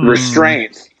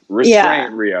 Restraint,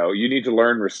 Rio. You need to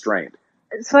learn restraint.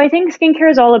 So I think skincare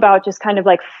is all about just kind of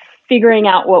like figuring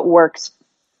out what works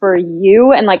for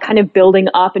you and like kind of building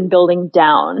up and building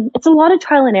down. It's a lot of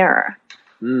trial and error.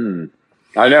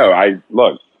 I know.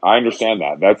 I understand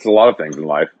that. That's a lot of things in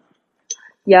life.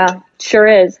 Yeah, sure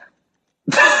is.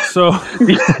 So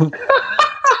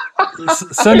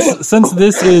since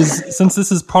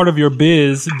this is part of your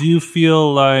biz, do you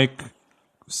feel like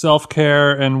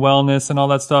self-care and wellness and all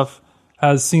that stuff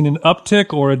has seen an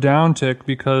uptick or a downtick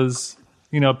because,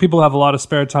 you know, people have a lot of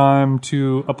spare time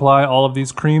to apply all of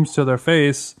these creams to their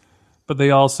face, but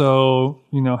they also,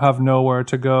 you know, have nowhere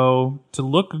to go to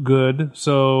look good.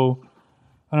 So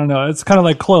I don't know. It's kind of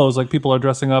like clothes, like people are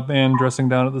dressing up and dressing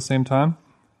down at the same time.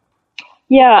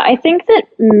 Yeah, I think that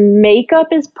makeup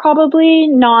is probably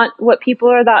not what people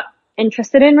are that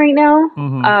interested in right now.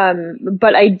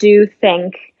 But I do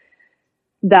think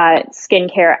that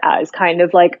skincare as kind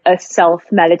of like a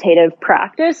self-meditative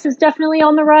practice is definitely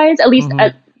on the rise. At least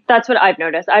that's what I've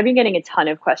noticed. I've been getting a ton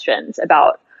of questions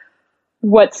about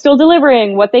what's still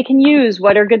delivering, what they can use,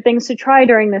 what are good things to try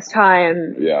during this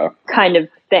time, kind of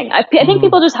thing. I think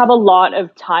people just have a lot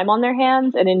of time on their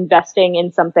hands, and investing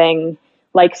in something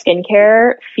like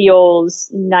skincare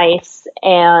feels nice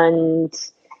and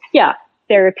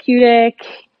therapeutic,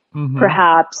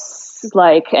 perhaps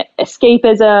like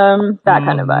escapism, that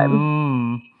kind of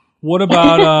vibe. What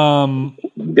about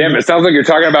damn, it sounds like you're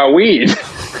talking about weed.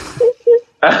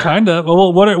 Kind of.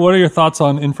 Well, what are your thoughts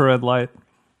on infrared light?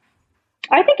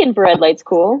 I think infrared light's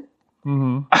cool.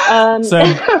 Same.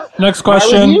 Next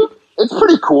question. It's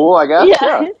pretty cool, I guess.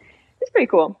 Yeah. It's pretty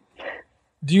cool.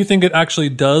 Do you think it actually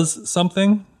does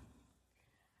something?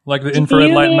 Like the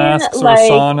infrared light masks or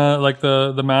sauna, like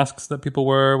the masks that people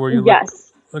wear where you look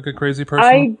like a crazy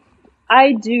person?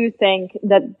 I do think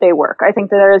that they work. I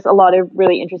think that there's a lot of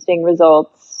really interesting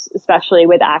results, especially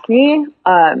with acne,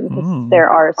 because there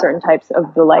are certain types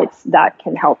of the lights that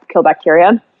can help kill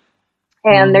bacteria.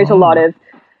 And there's a lot of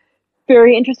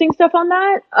very interesting stuff on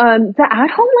that. The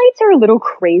at-home lights are a little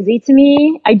crazy to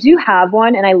me. I do have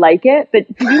one and I like it, but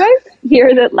did you guys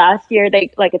hear that last year a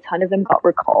ton of them got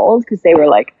recalled because they were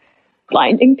like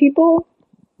blinding people?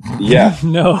 Yeah.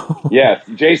 No. Yeah.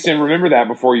 Jason, remember that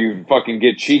before you fucking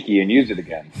get cheeky and use it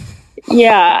again.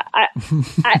 Yeah, I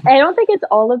don't think it's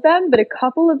all of them, but a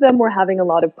couple of them were having a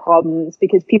lot of problems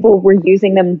because people were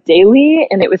using them daily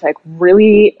and it was like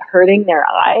really hurting their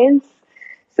eyes.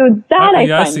 So that I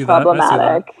find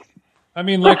problematic. I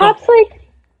mean, perhaps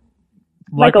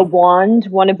like a wand,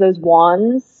 one of those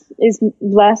wands is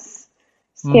less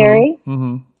scary.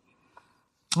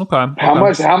 Okay. How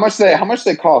much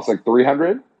they cost? Like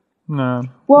 300? No.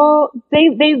 Well,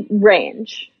 they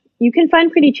range. You can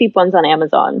find pretty cheap ones on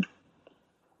Amazon.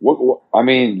 What, I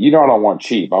mean, I don't want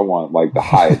cheap. I want like the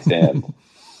highest end.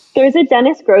 There's a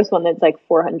Dennis Gross one that's like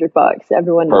 $400.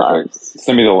 Everyone Perfect. loves.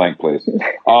 Send me the link, please.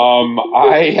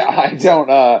 I don't.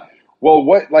 Well,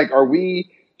 what like are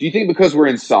we? Do you think because we're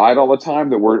inside all the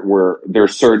time that we're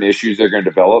there's certain issues that are going to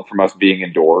develop from us being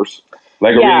indoors?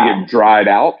 Like, are we going to get dried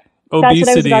out? Obesity. That's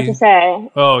what I was about to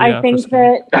say. Oh, yeah, I think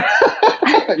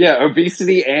that. Yeah,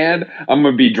 obesity, and I'm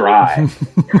going to be dry.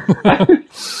 I'm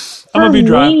going to be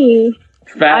dry.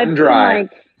 Fat and dry.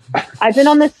 I've been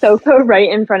on the sofa right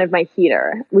in front of my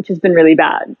heater, which has been really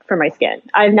bad for my skin.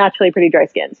 I have naturally pretty dry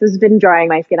skin, so this has been drying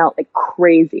my skin out like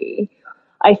crazy.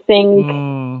 I think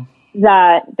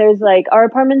that there's like, our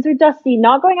apartments are dusty.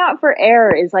 Not going out for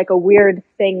air is like a weird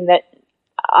thing that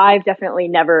I've definitely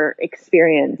never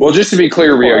experienced. Well, just to be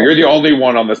clear, Rio, you're the only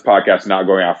one on this podcast not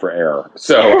going out for air.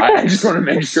 So I just want to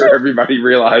make sure everybody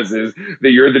realizes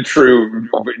that you're the true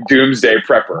doomsday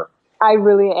prepper. I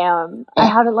really am. I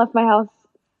haven't left my house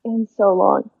in so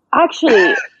long.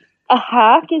 Actually, a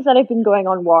hack is that I've been going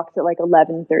on walks at like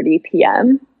 11:30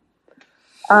 p.m.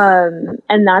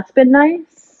 And that's been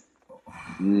nice.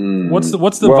 What's the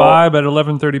vibe at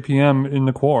 11:30 p.m. in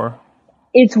the core?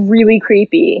 It's really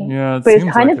creepy. Yeah, but it's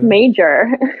kind of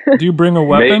major. Do you bring a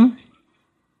weapon?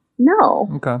 No.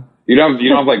 Okay. You don't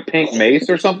have like pink mace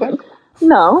or something?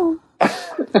 No.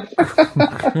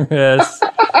 Yes.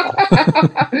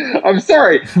 I'm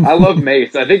sorry. I love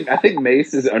mace. I think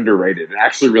mace is underrated. It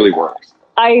actually really works.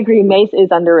 I agree. Mace is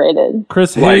underrated.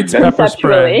 Chris hates pepper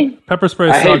spray. Pepper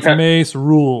spray sucks. Mace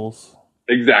rules.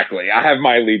 Exactly. I have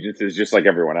my allegiances just like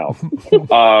everyone else.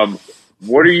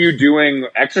 What are you doing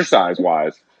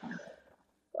exercise-wise?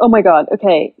 Oh my God.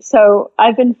 Okay. So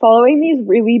I've been following these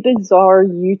really bizarre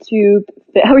YouTube.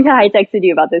 Oh yeah, I texted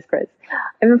you about this, Chris.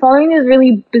 I've been following these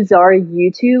really bizarre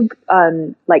YouTube,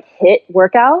 like HIIT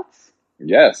workouts.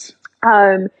 Yes.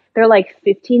 They're like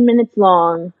 15 minutes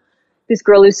long. This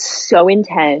girl is so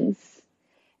intense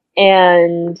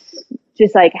and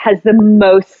just like has the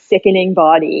most sickening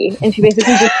body. And she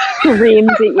basically just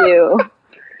screams at you.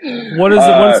 What is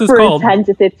this for called? 10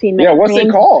 to 15 minutes. Yeah, what's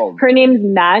it called? Her name's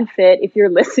Mad Fit. If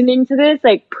you're listening to this,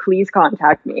 like, please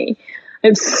contact me. I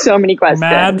have so many questions.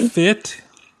 Mad Fit?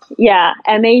 Yeah,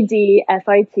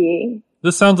 MADFIT.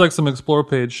 This sounds like some Explore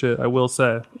page shit, I will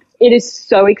say. It is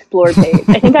so Explore page.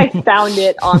 I think I found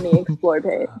it on the Explore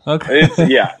page. Okay.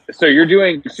 So you're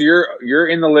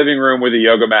in the living room with a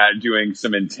yoga mat doing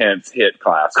some intense HIIT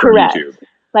class on Correct. YouTube.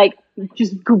 Like,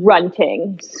 just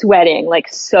grunting, sweating, like,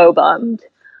 so bummed.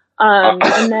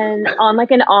 And then on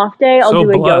like an off day, I'll do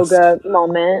a yoga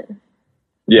moment.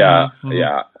 Yeah,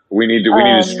 yeah. We need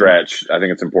to stretch. I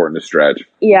think it's important to stretch.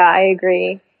 Yeah, I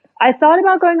agree. I thought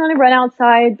about going on a run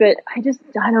outside, but I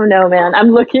don't know, man.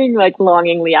 I'm looking like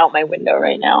longingly out my window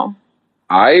right now.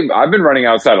 I've been running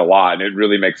outside a lot, and it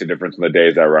really makes a difference in the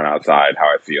days I run outside, how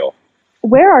I feel.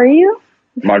 Where are you?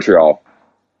 Montreal.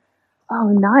 Oh,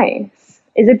 nice.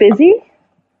 Is it busy?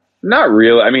 Not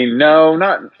really. I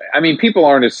mean, people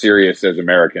aren't as serious as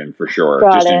American for sure,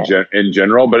 in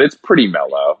general, but it's pretty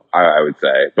mellow, I would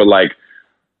say. But like,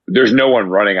 there's no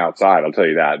one running outside. I'll tell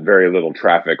you that. Very little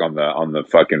traffic on the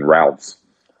fucking routes.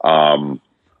 I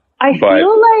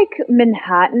feel like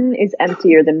Manhattan is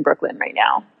emptier than Brooklyn right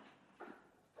now.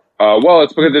 Well,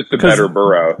 it's because it's the better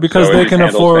borough. Because so they can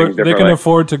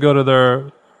afford to go to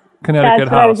their Connecticut house.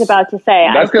 That's what I was about to say.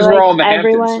 That's because we're all in the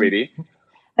Hamptons, sweetie.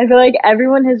 I feel like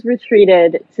everyone has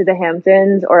retreated to the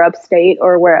Hamptons or upstate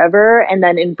or wherever, and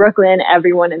then in Brooklyn,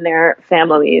 everyone and their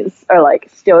families are like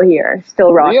still here,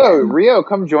 still rocking. Rio,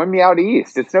 come join me out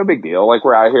east. It's no big deal. Like,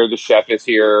 we're out here. The chef is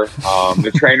here.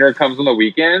 The trainer comes on the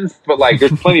weekends, but like,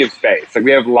 there's plenty of space. Like,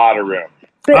 we have a lot of room.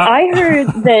 But I heard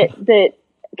that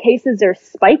cases are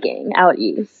spiking out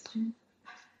east.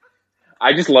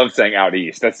 I just love saying out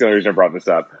east. That's the only reason I brought this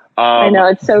up. I know,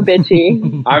 it's so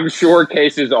bitchy. I'm sure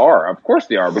cases are. Of course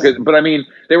they are. But I mean,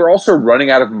 they were also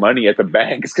running out of money at the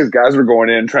banks because guys were going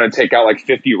in and trying to take out like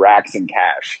 50 racks in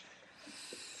cash.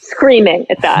 Screaming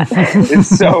at that. It's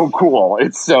so cool.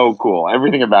 It's so cool.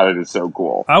 Everything about it is so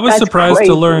cool. I was surprised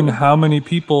to learn how many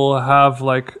people have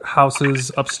like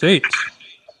houses upstate.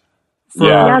 for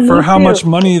Yeah. Yeah, for me how too. much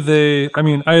money they. I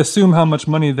mean, I assume how much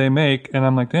money they make, and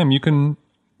I'm like, damn, you can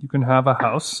have a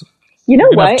house. You know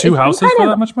You can have what? two It's been houses kind for of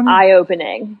that much money?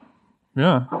 eye-opening.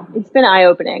 Yeah. It's been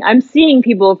eye-opening. I'm seeing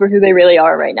people for who they really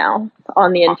are right now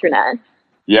on the internet.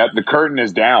 Yeah, the curtain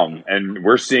is down, and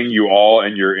we're seeing you all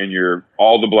in your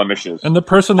all the blemishes. And the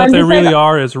person that I'm they just really like-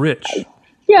 are is rich.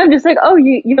 Yeah, I'm just like, oh,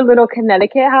 your little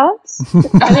Connecticut house?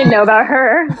 I didn't know about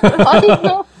her.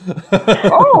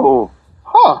 Oh,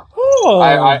 huh.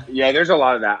 Oh. Yeah, there's a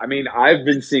lot of that. I mean, I've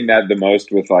been seeing that the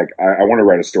most with like I want to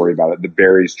write a story about it. The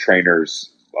Barry's Trainers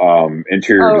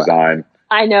interior Oh. design.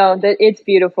 I know that it's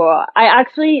beautiful. I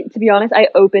actually, to be honest, I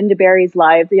opened Barry's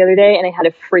Live the other day and I had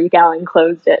to freak out and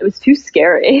closed it. It was too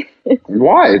scary.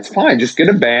 Why? It's fine. Just get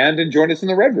a band and join us in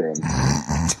the Red Room.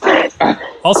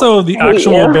 Also, the hate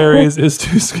actual you. Barry's is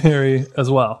too scary as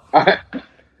well.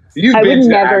 You've I been would to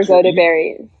never actual- go to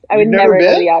Barry's. I would You've never never go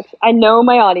to been? the actual. I know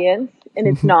my audience and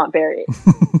it's not Barry's.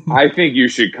 I think you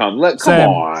should come. Come Sam.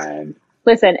 on.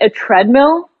 Listen, a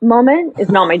treadmill moment is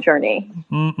not my journey.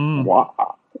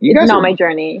 Wow. You It's guys not are, my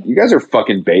journey. You guys are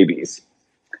fucking babies.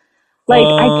 Like,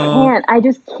 I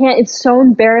just can't. It's so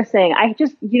embarrassing.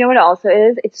 You know what it also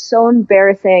is? It's so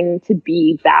embarrassing to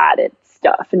be bad at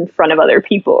stuff in front of other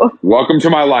people. Welcome to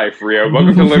my life, Rio.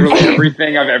 Welcome to literally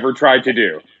everything I've ever tried to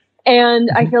do. And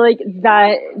I feel like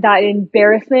that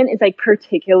embarrassment is like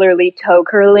particularly toe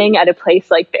curling at a place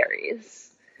like Barry's.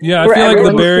 Yeah, I Where feel like the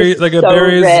everyone's Barry, just like a so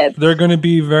Barry's, ripped. they're going to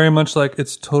be very much like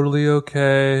it's totally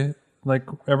okay. Like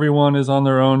everyone is on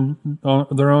their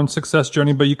own success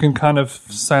journey, but you can kind of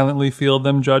silently feel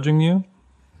them judging you.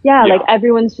 Yeah, Yeah. like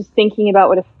everyone's just thinking about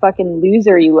what a fucking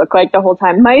loser you look like the whole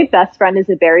time. My best friend is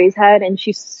a Barry's head and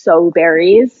she's so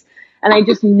Barry's. And I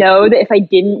just know that if I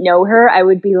didn't know her, I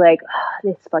would be like,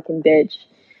 this fucking bitch.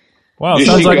 Wow, Did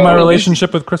sounds she like go- my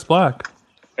relationship with Chris Black.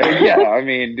 Yeah, I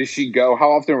mean, does she go?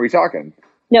 How often are we talking?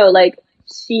 No, like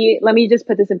let me just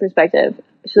put this in perspective.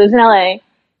 She lives in LA.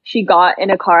 She got in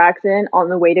a car accident on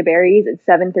the way to Barry's at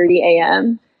 7:30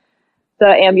 a.m. The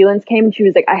ambulance came and she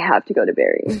was like, I have to go to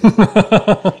Barry's.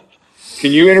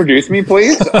 Can you introduce me,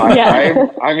 please? Yeah.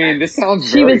 I mean, this sounds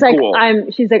She very was like,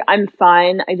 cool. she's like, I'm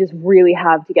fine. I just really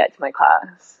have to get to my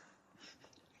class.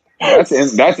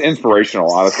 That's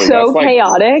inspirational, honestly. So that's like,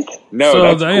 chaotic. No, So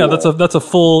that's yeah, cool. that's a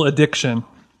full addiction.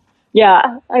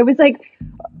 Yeah. I was like,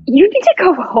 you need to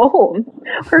go home.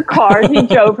 Her car, he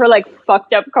drove her like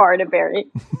fucked up car to Barry.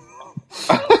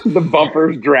 The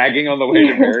bumper's dragging on the way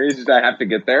to Barry's. Did I have to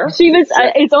get there? She was,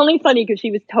 it's only funny because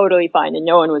she was totally fine and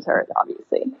no one was hurt,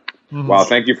 obviously. Wow,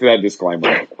 thank you for that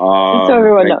disclaimer. So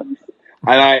everyone knows.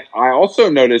 And I also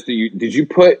noticed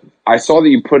that I saw that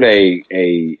you put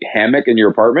a hammock in your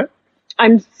apartment.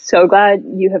 I'm so glad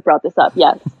you have brought this up.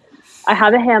 Yes. I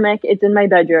have a hammock. It's in my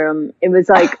bedroom. It was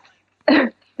like,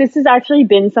 this has actually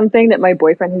been something that my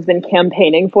boyfriend has been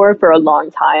campaigning for a long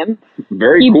time.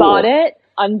 Very He cool. bought it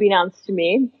unbeknownst to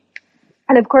me.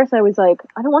 And of course I was like,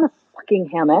 I don't want a fucking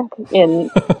hammock in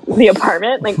the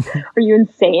apartment. Like, are you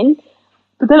insane?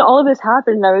 But then all of this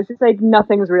happened and I was just like,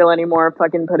 nothing's real anymore.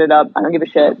 Fucking put it up. I don't give a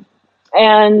shit.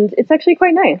 And it's actually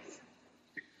quite nice.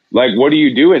 Like, what do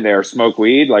you do in there? Smoke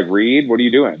weed? Like, read? What are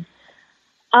you doing?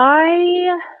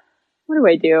 What do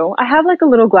I do? I have like a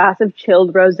little glass of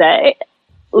chilled rosé.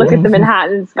 Look at the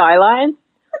Manhattan skyline.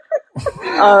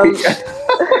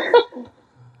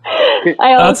 I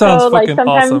That also sounds like fucking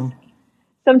awesome.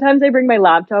 sometimes I bring my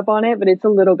laptop on it, but it's a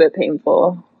little bit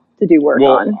painful to do work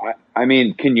Well, on. I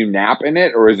mean, can you nap in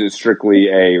it, or is it strictly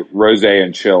a rose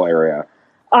and chill area?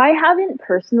 I haven't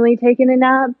personally taken a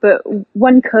nap, but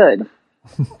one could.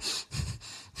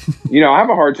 You know, I have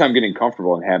a hard time getting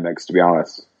comfortable in hammocks, to be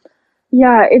honest.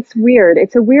 Yeah, it's weird.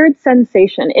 It's a weird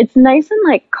sensation. It's nice and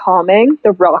like calming,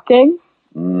 the rocking,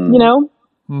 you know?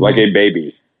 Like a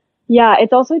baby. Yeah,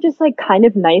 it's also just like kind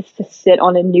of nice to sit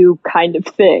on a new kind of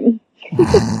thing.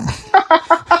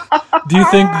 Do you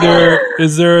think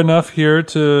is there enough here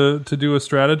to do a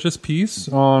strategist piece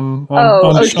on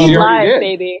She's already live, did.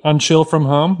 baby. on chill from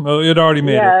home? Oh, it already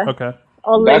made Yeah. it. Okay.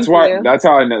 I'll That's link why. you. That's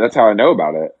how I know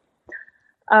about it.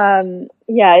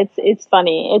 Yeah, it's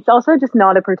funny. It's also just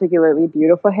not a particularly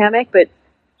beautiful hammock, but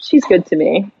she's good to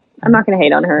me. I'm not gonna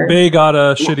hate on her. Bay got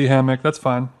a shitty hammock. That's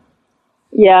fine.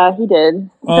 Yeah, he did.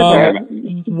 It's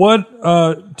okay.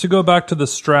 What to go back to the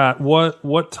Strat?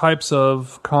 What types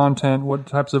of content? What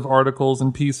types of articles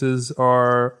and pieces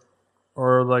are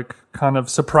like kind of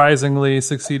surprisingly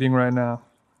succeeding right now?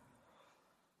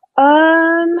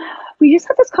 We just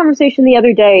had this conversation the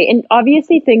other day, and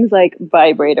obviously things like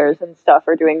vibrators and stuff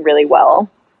are doing really well.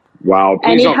 Wow.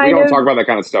 Any Please we kind don't of- talk about that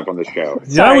kind of stuff on the show.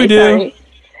 Yeah, we do. Sorry.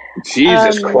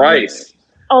 Jesus Christ.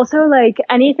 also like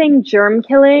anything germ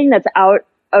killing that's out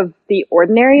of the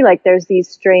ordinary. Like there's these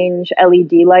strange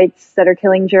LED lights that are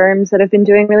killing germs that have been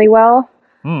doing really well.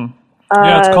 Yeah,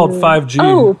 it's called 5G.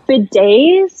 Oh,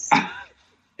 bidets.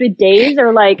 Bidets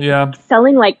are like Yeah.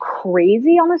 selling like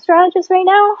crazy on the Strategist right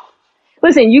now.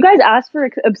 Listen, you guys asked for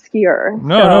obscure.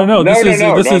 No. This is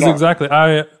no. exactly.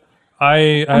 I'm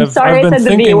I've sorry I been said the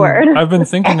thinking. B word. I've been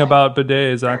thinking about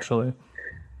bidets actually.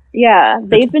 Yeah,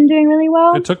 they've been doing really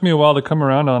well. It took me a while to come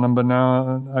around on them, but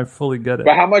now I fully get it.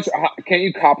 But how can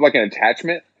you cop like an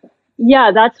attachment?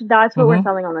 Yeah, that's what we're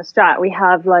selling on the Strat. We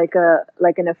have like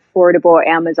an affordable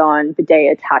Amazon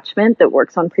bidet attachment that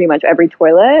works on pretty much every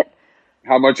toilet.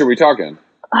 How much are we talking?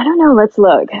 I don't know. Let's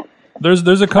look.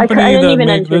 There's a company I didn't that even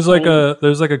makes entertain.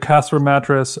 there's like a Casper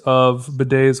mattress of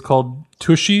bidets called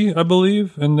Tushy, I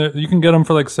believe, and you can get them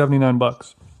for like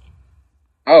 $79.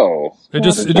 Oh, It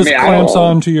just I clamps don't-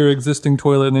 onto your existing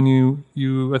toilet, and then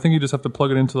you I think you just have to plug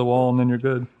it into the wall, and then you're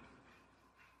good.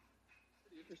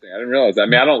 I didn't realize that. I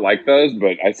mean, I don't like those,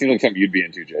 but it seems like something you'd be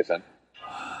into, Jason.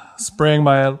 Spraying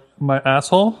my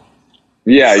asshole.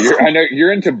 Yeah, I know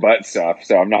you're into butt stuff,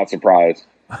 so I'm not surprised.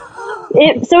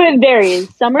 It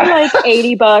varies. Some are like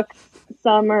 $80.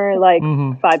 Some are like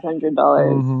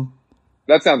 $500.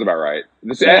 That sounds about right.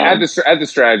 At the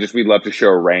Strategist, we love to show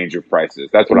a range of prices.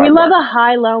 That's what We I love love. a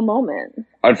high-low moment.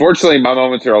 Unfortunately, my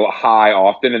moments are high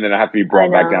often, and then I have to be brought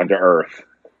I back know. down to earth.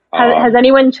 Has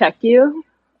anyone checked you?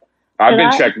 I've been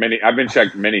that?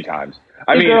 checked many times.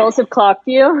 I The mean, girls have clocked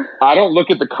you. I don't look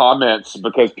at the comments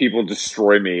because people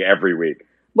destroy me every week.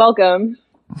 Welcome.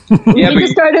 Yeah, We need to but,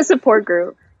 start a support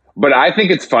group. but I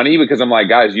think it's funny because I'm like,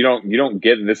 guys, you don't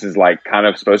get this is like kind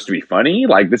of supposed to be funny.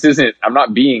 Like this isn't. I'm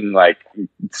not being like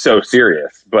so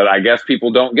serious, but I guess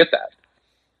people don't get that.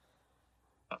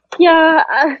 Yeah,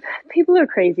 people are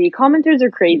crazy. Commenters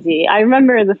are crazy. I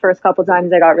remember the first couple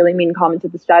times I got really mean comments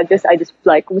at the Strategist. I just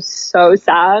like was so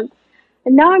sad.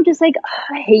 And now I'm just like,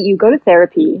 I hate you. Go to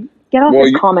therapy. Get off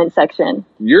this comment section.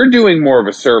 You're doing more of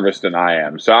a service than I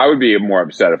am, so I would be more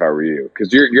upset if I were you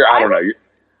because you're. I don't know.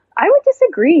 I would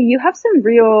disagree. You have some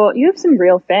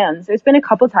real fans. There's been a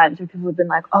couple times where people have been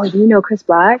like, "Oh, do you know Chris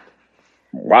Black?"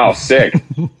 Wow, sick.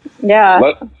 Yeah.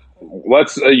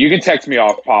 Let's. You can text me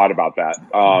off pod about that.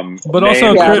 But names,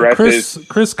 also, addresses.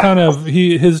 Chris kind of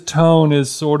his tone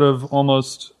is sort of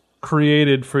almost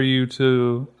created for you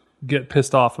to get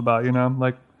pissed off about. You know,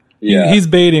 like he's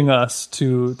baiting us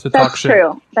to talk That's shit.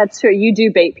 true. That's true. You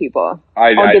do bait people.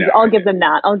 I'll give them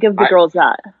that. I'll give the girls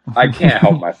that. I can't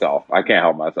help myself.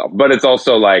 But it's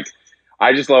also like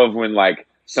I just love when like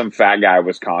some fat guy in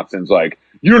Wisconsin's like,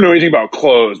 you don't know anything about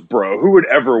clothes, bro. Who would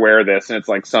ever wear this? And it's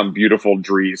like some beautiful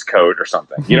Dries coat or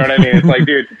something. You know what I mean? It's like,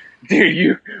 dude,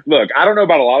 you look. I don't know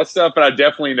about a lot of stuff, but I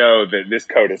definitely know that this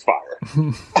coat is fire.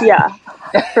 Yeah,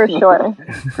 for sure.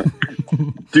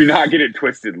 Do not get it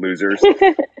twisted, losers.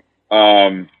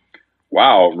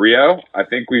 Wow, Rio, I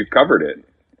think we've covered it.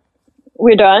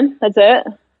 We're done. That's it.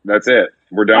 That's it.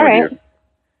 We're done All with right. you.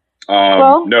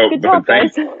 Well, No, good but talk,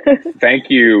 guys. thank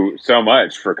you so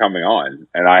much for coming on,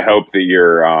 and I hope that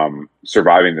you're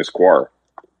surviving this quar.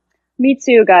 Me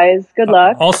too, guys. Good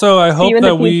luck. Also, I hope you in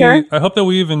the future. that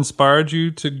we've inspired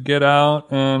you to get out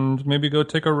and maybe go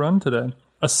take a run today.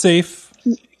 A safe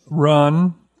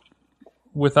run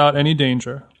without any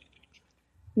danger.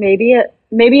 Maybe a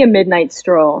midnight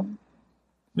stroll.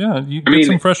 Yeah, you get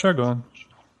some fresh air going.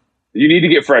 You need to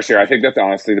get fresh air. I think that's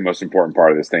honestly the most important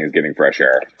part of this thing is getting fresh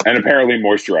air, and apparently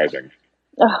moisturizing.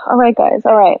 All right, guys.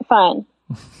 All right, fine.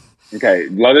 Okay,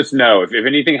 let us know if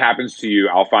anything happens to you.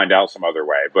 I'll find out some other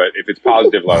way, but if it's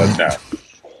positive, let us know.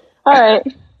 All right.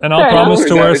 And I'll Fair promise enough.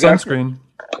 to wear Is that- sunscreen.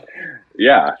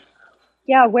 Yeah.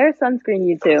 Yeah, wear sunscreen,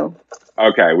 you too.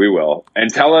 Okay, we will. And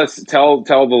tell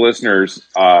the listeners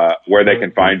where they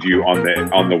can find you on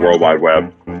the World Wide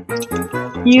Web.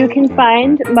 You can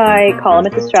find my column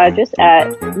at The Strategist at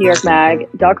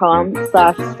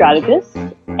newyorkmag.com/strategist.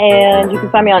 And you can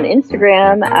find me on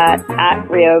Instagram at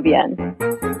RioVN.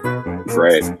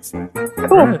 Great.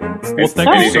 Cool. Well,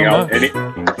 thank you so much.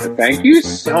 Thank you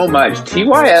so much.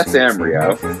 TYSM,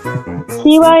 Rio.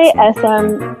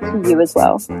 TYSM to you as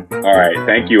well. All right.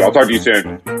 Thank you. I'll talk to you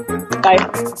soon. Bye.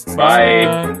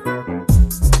 Bye.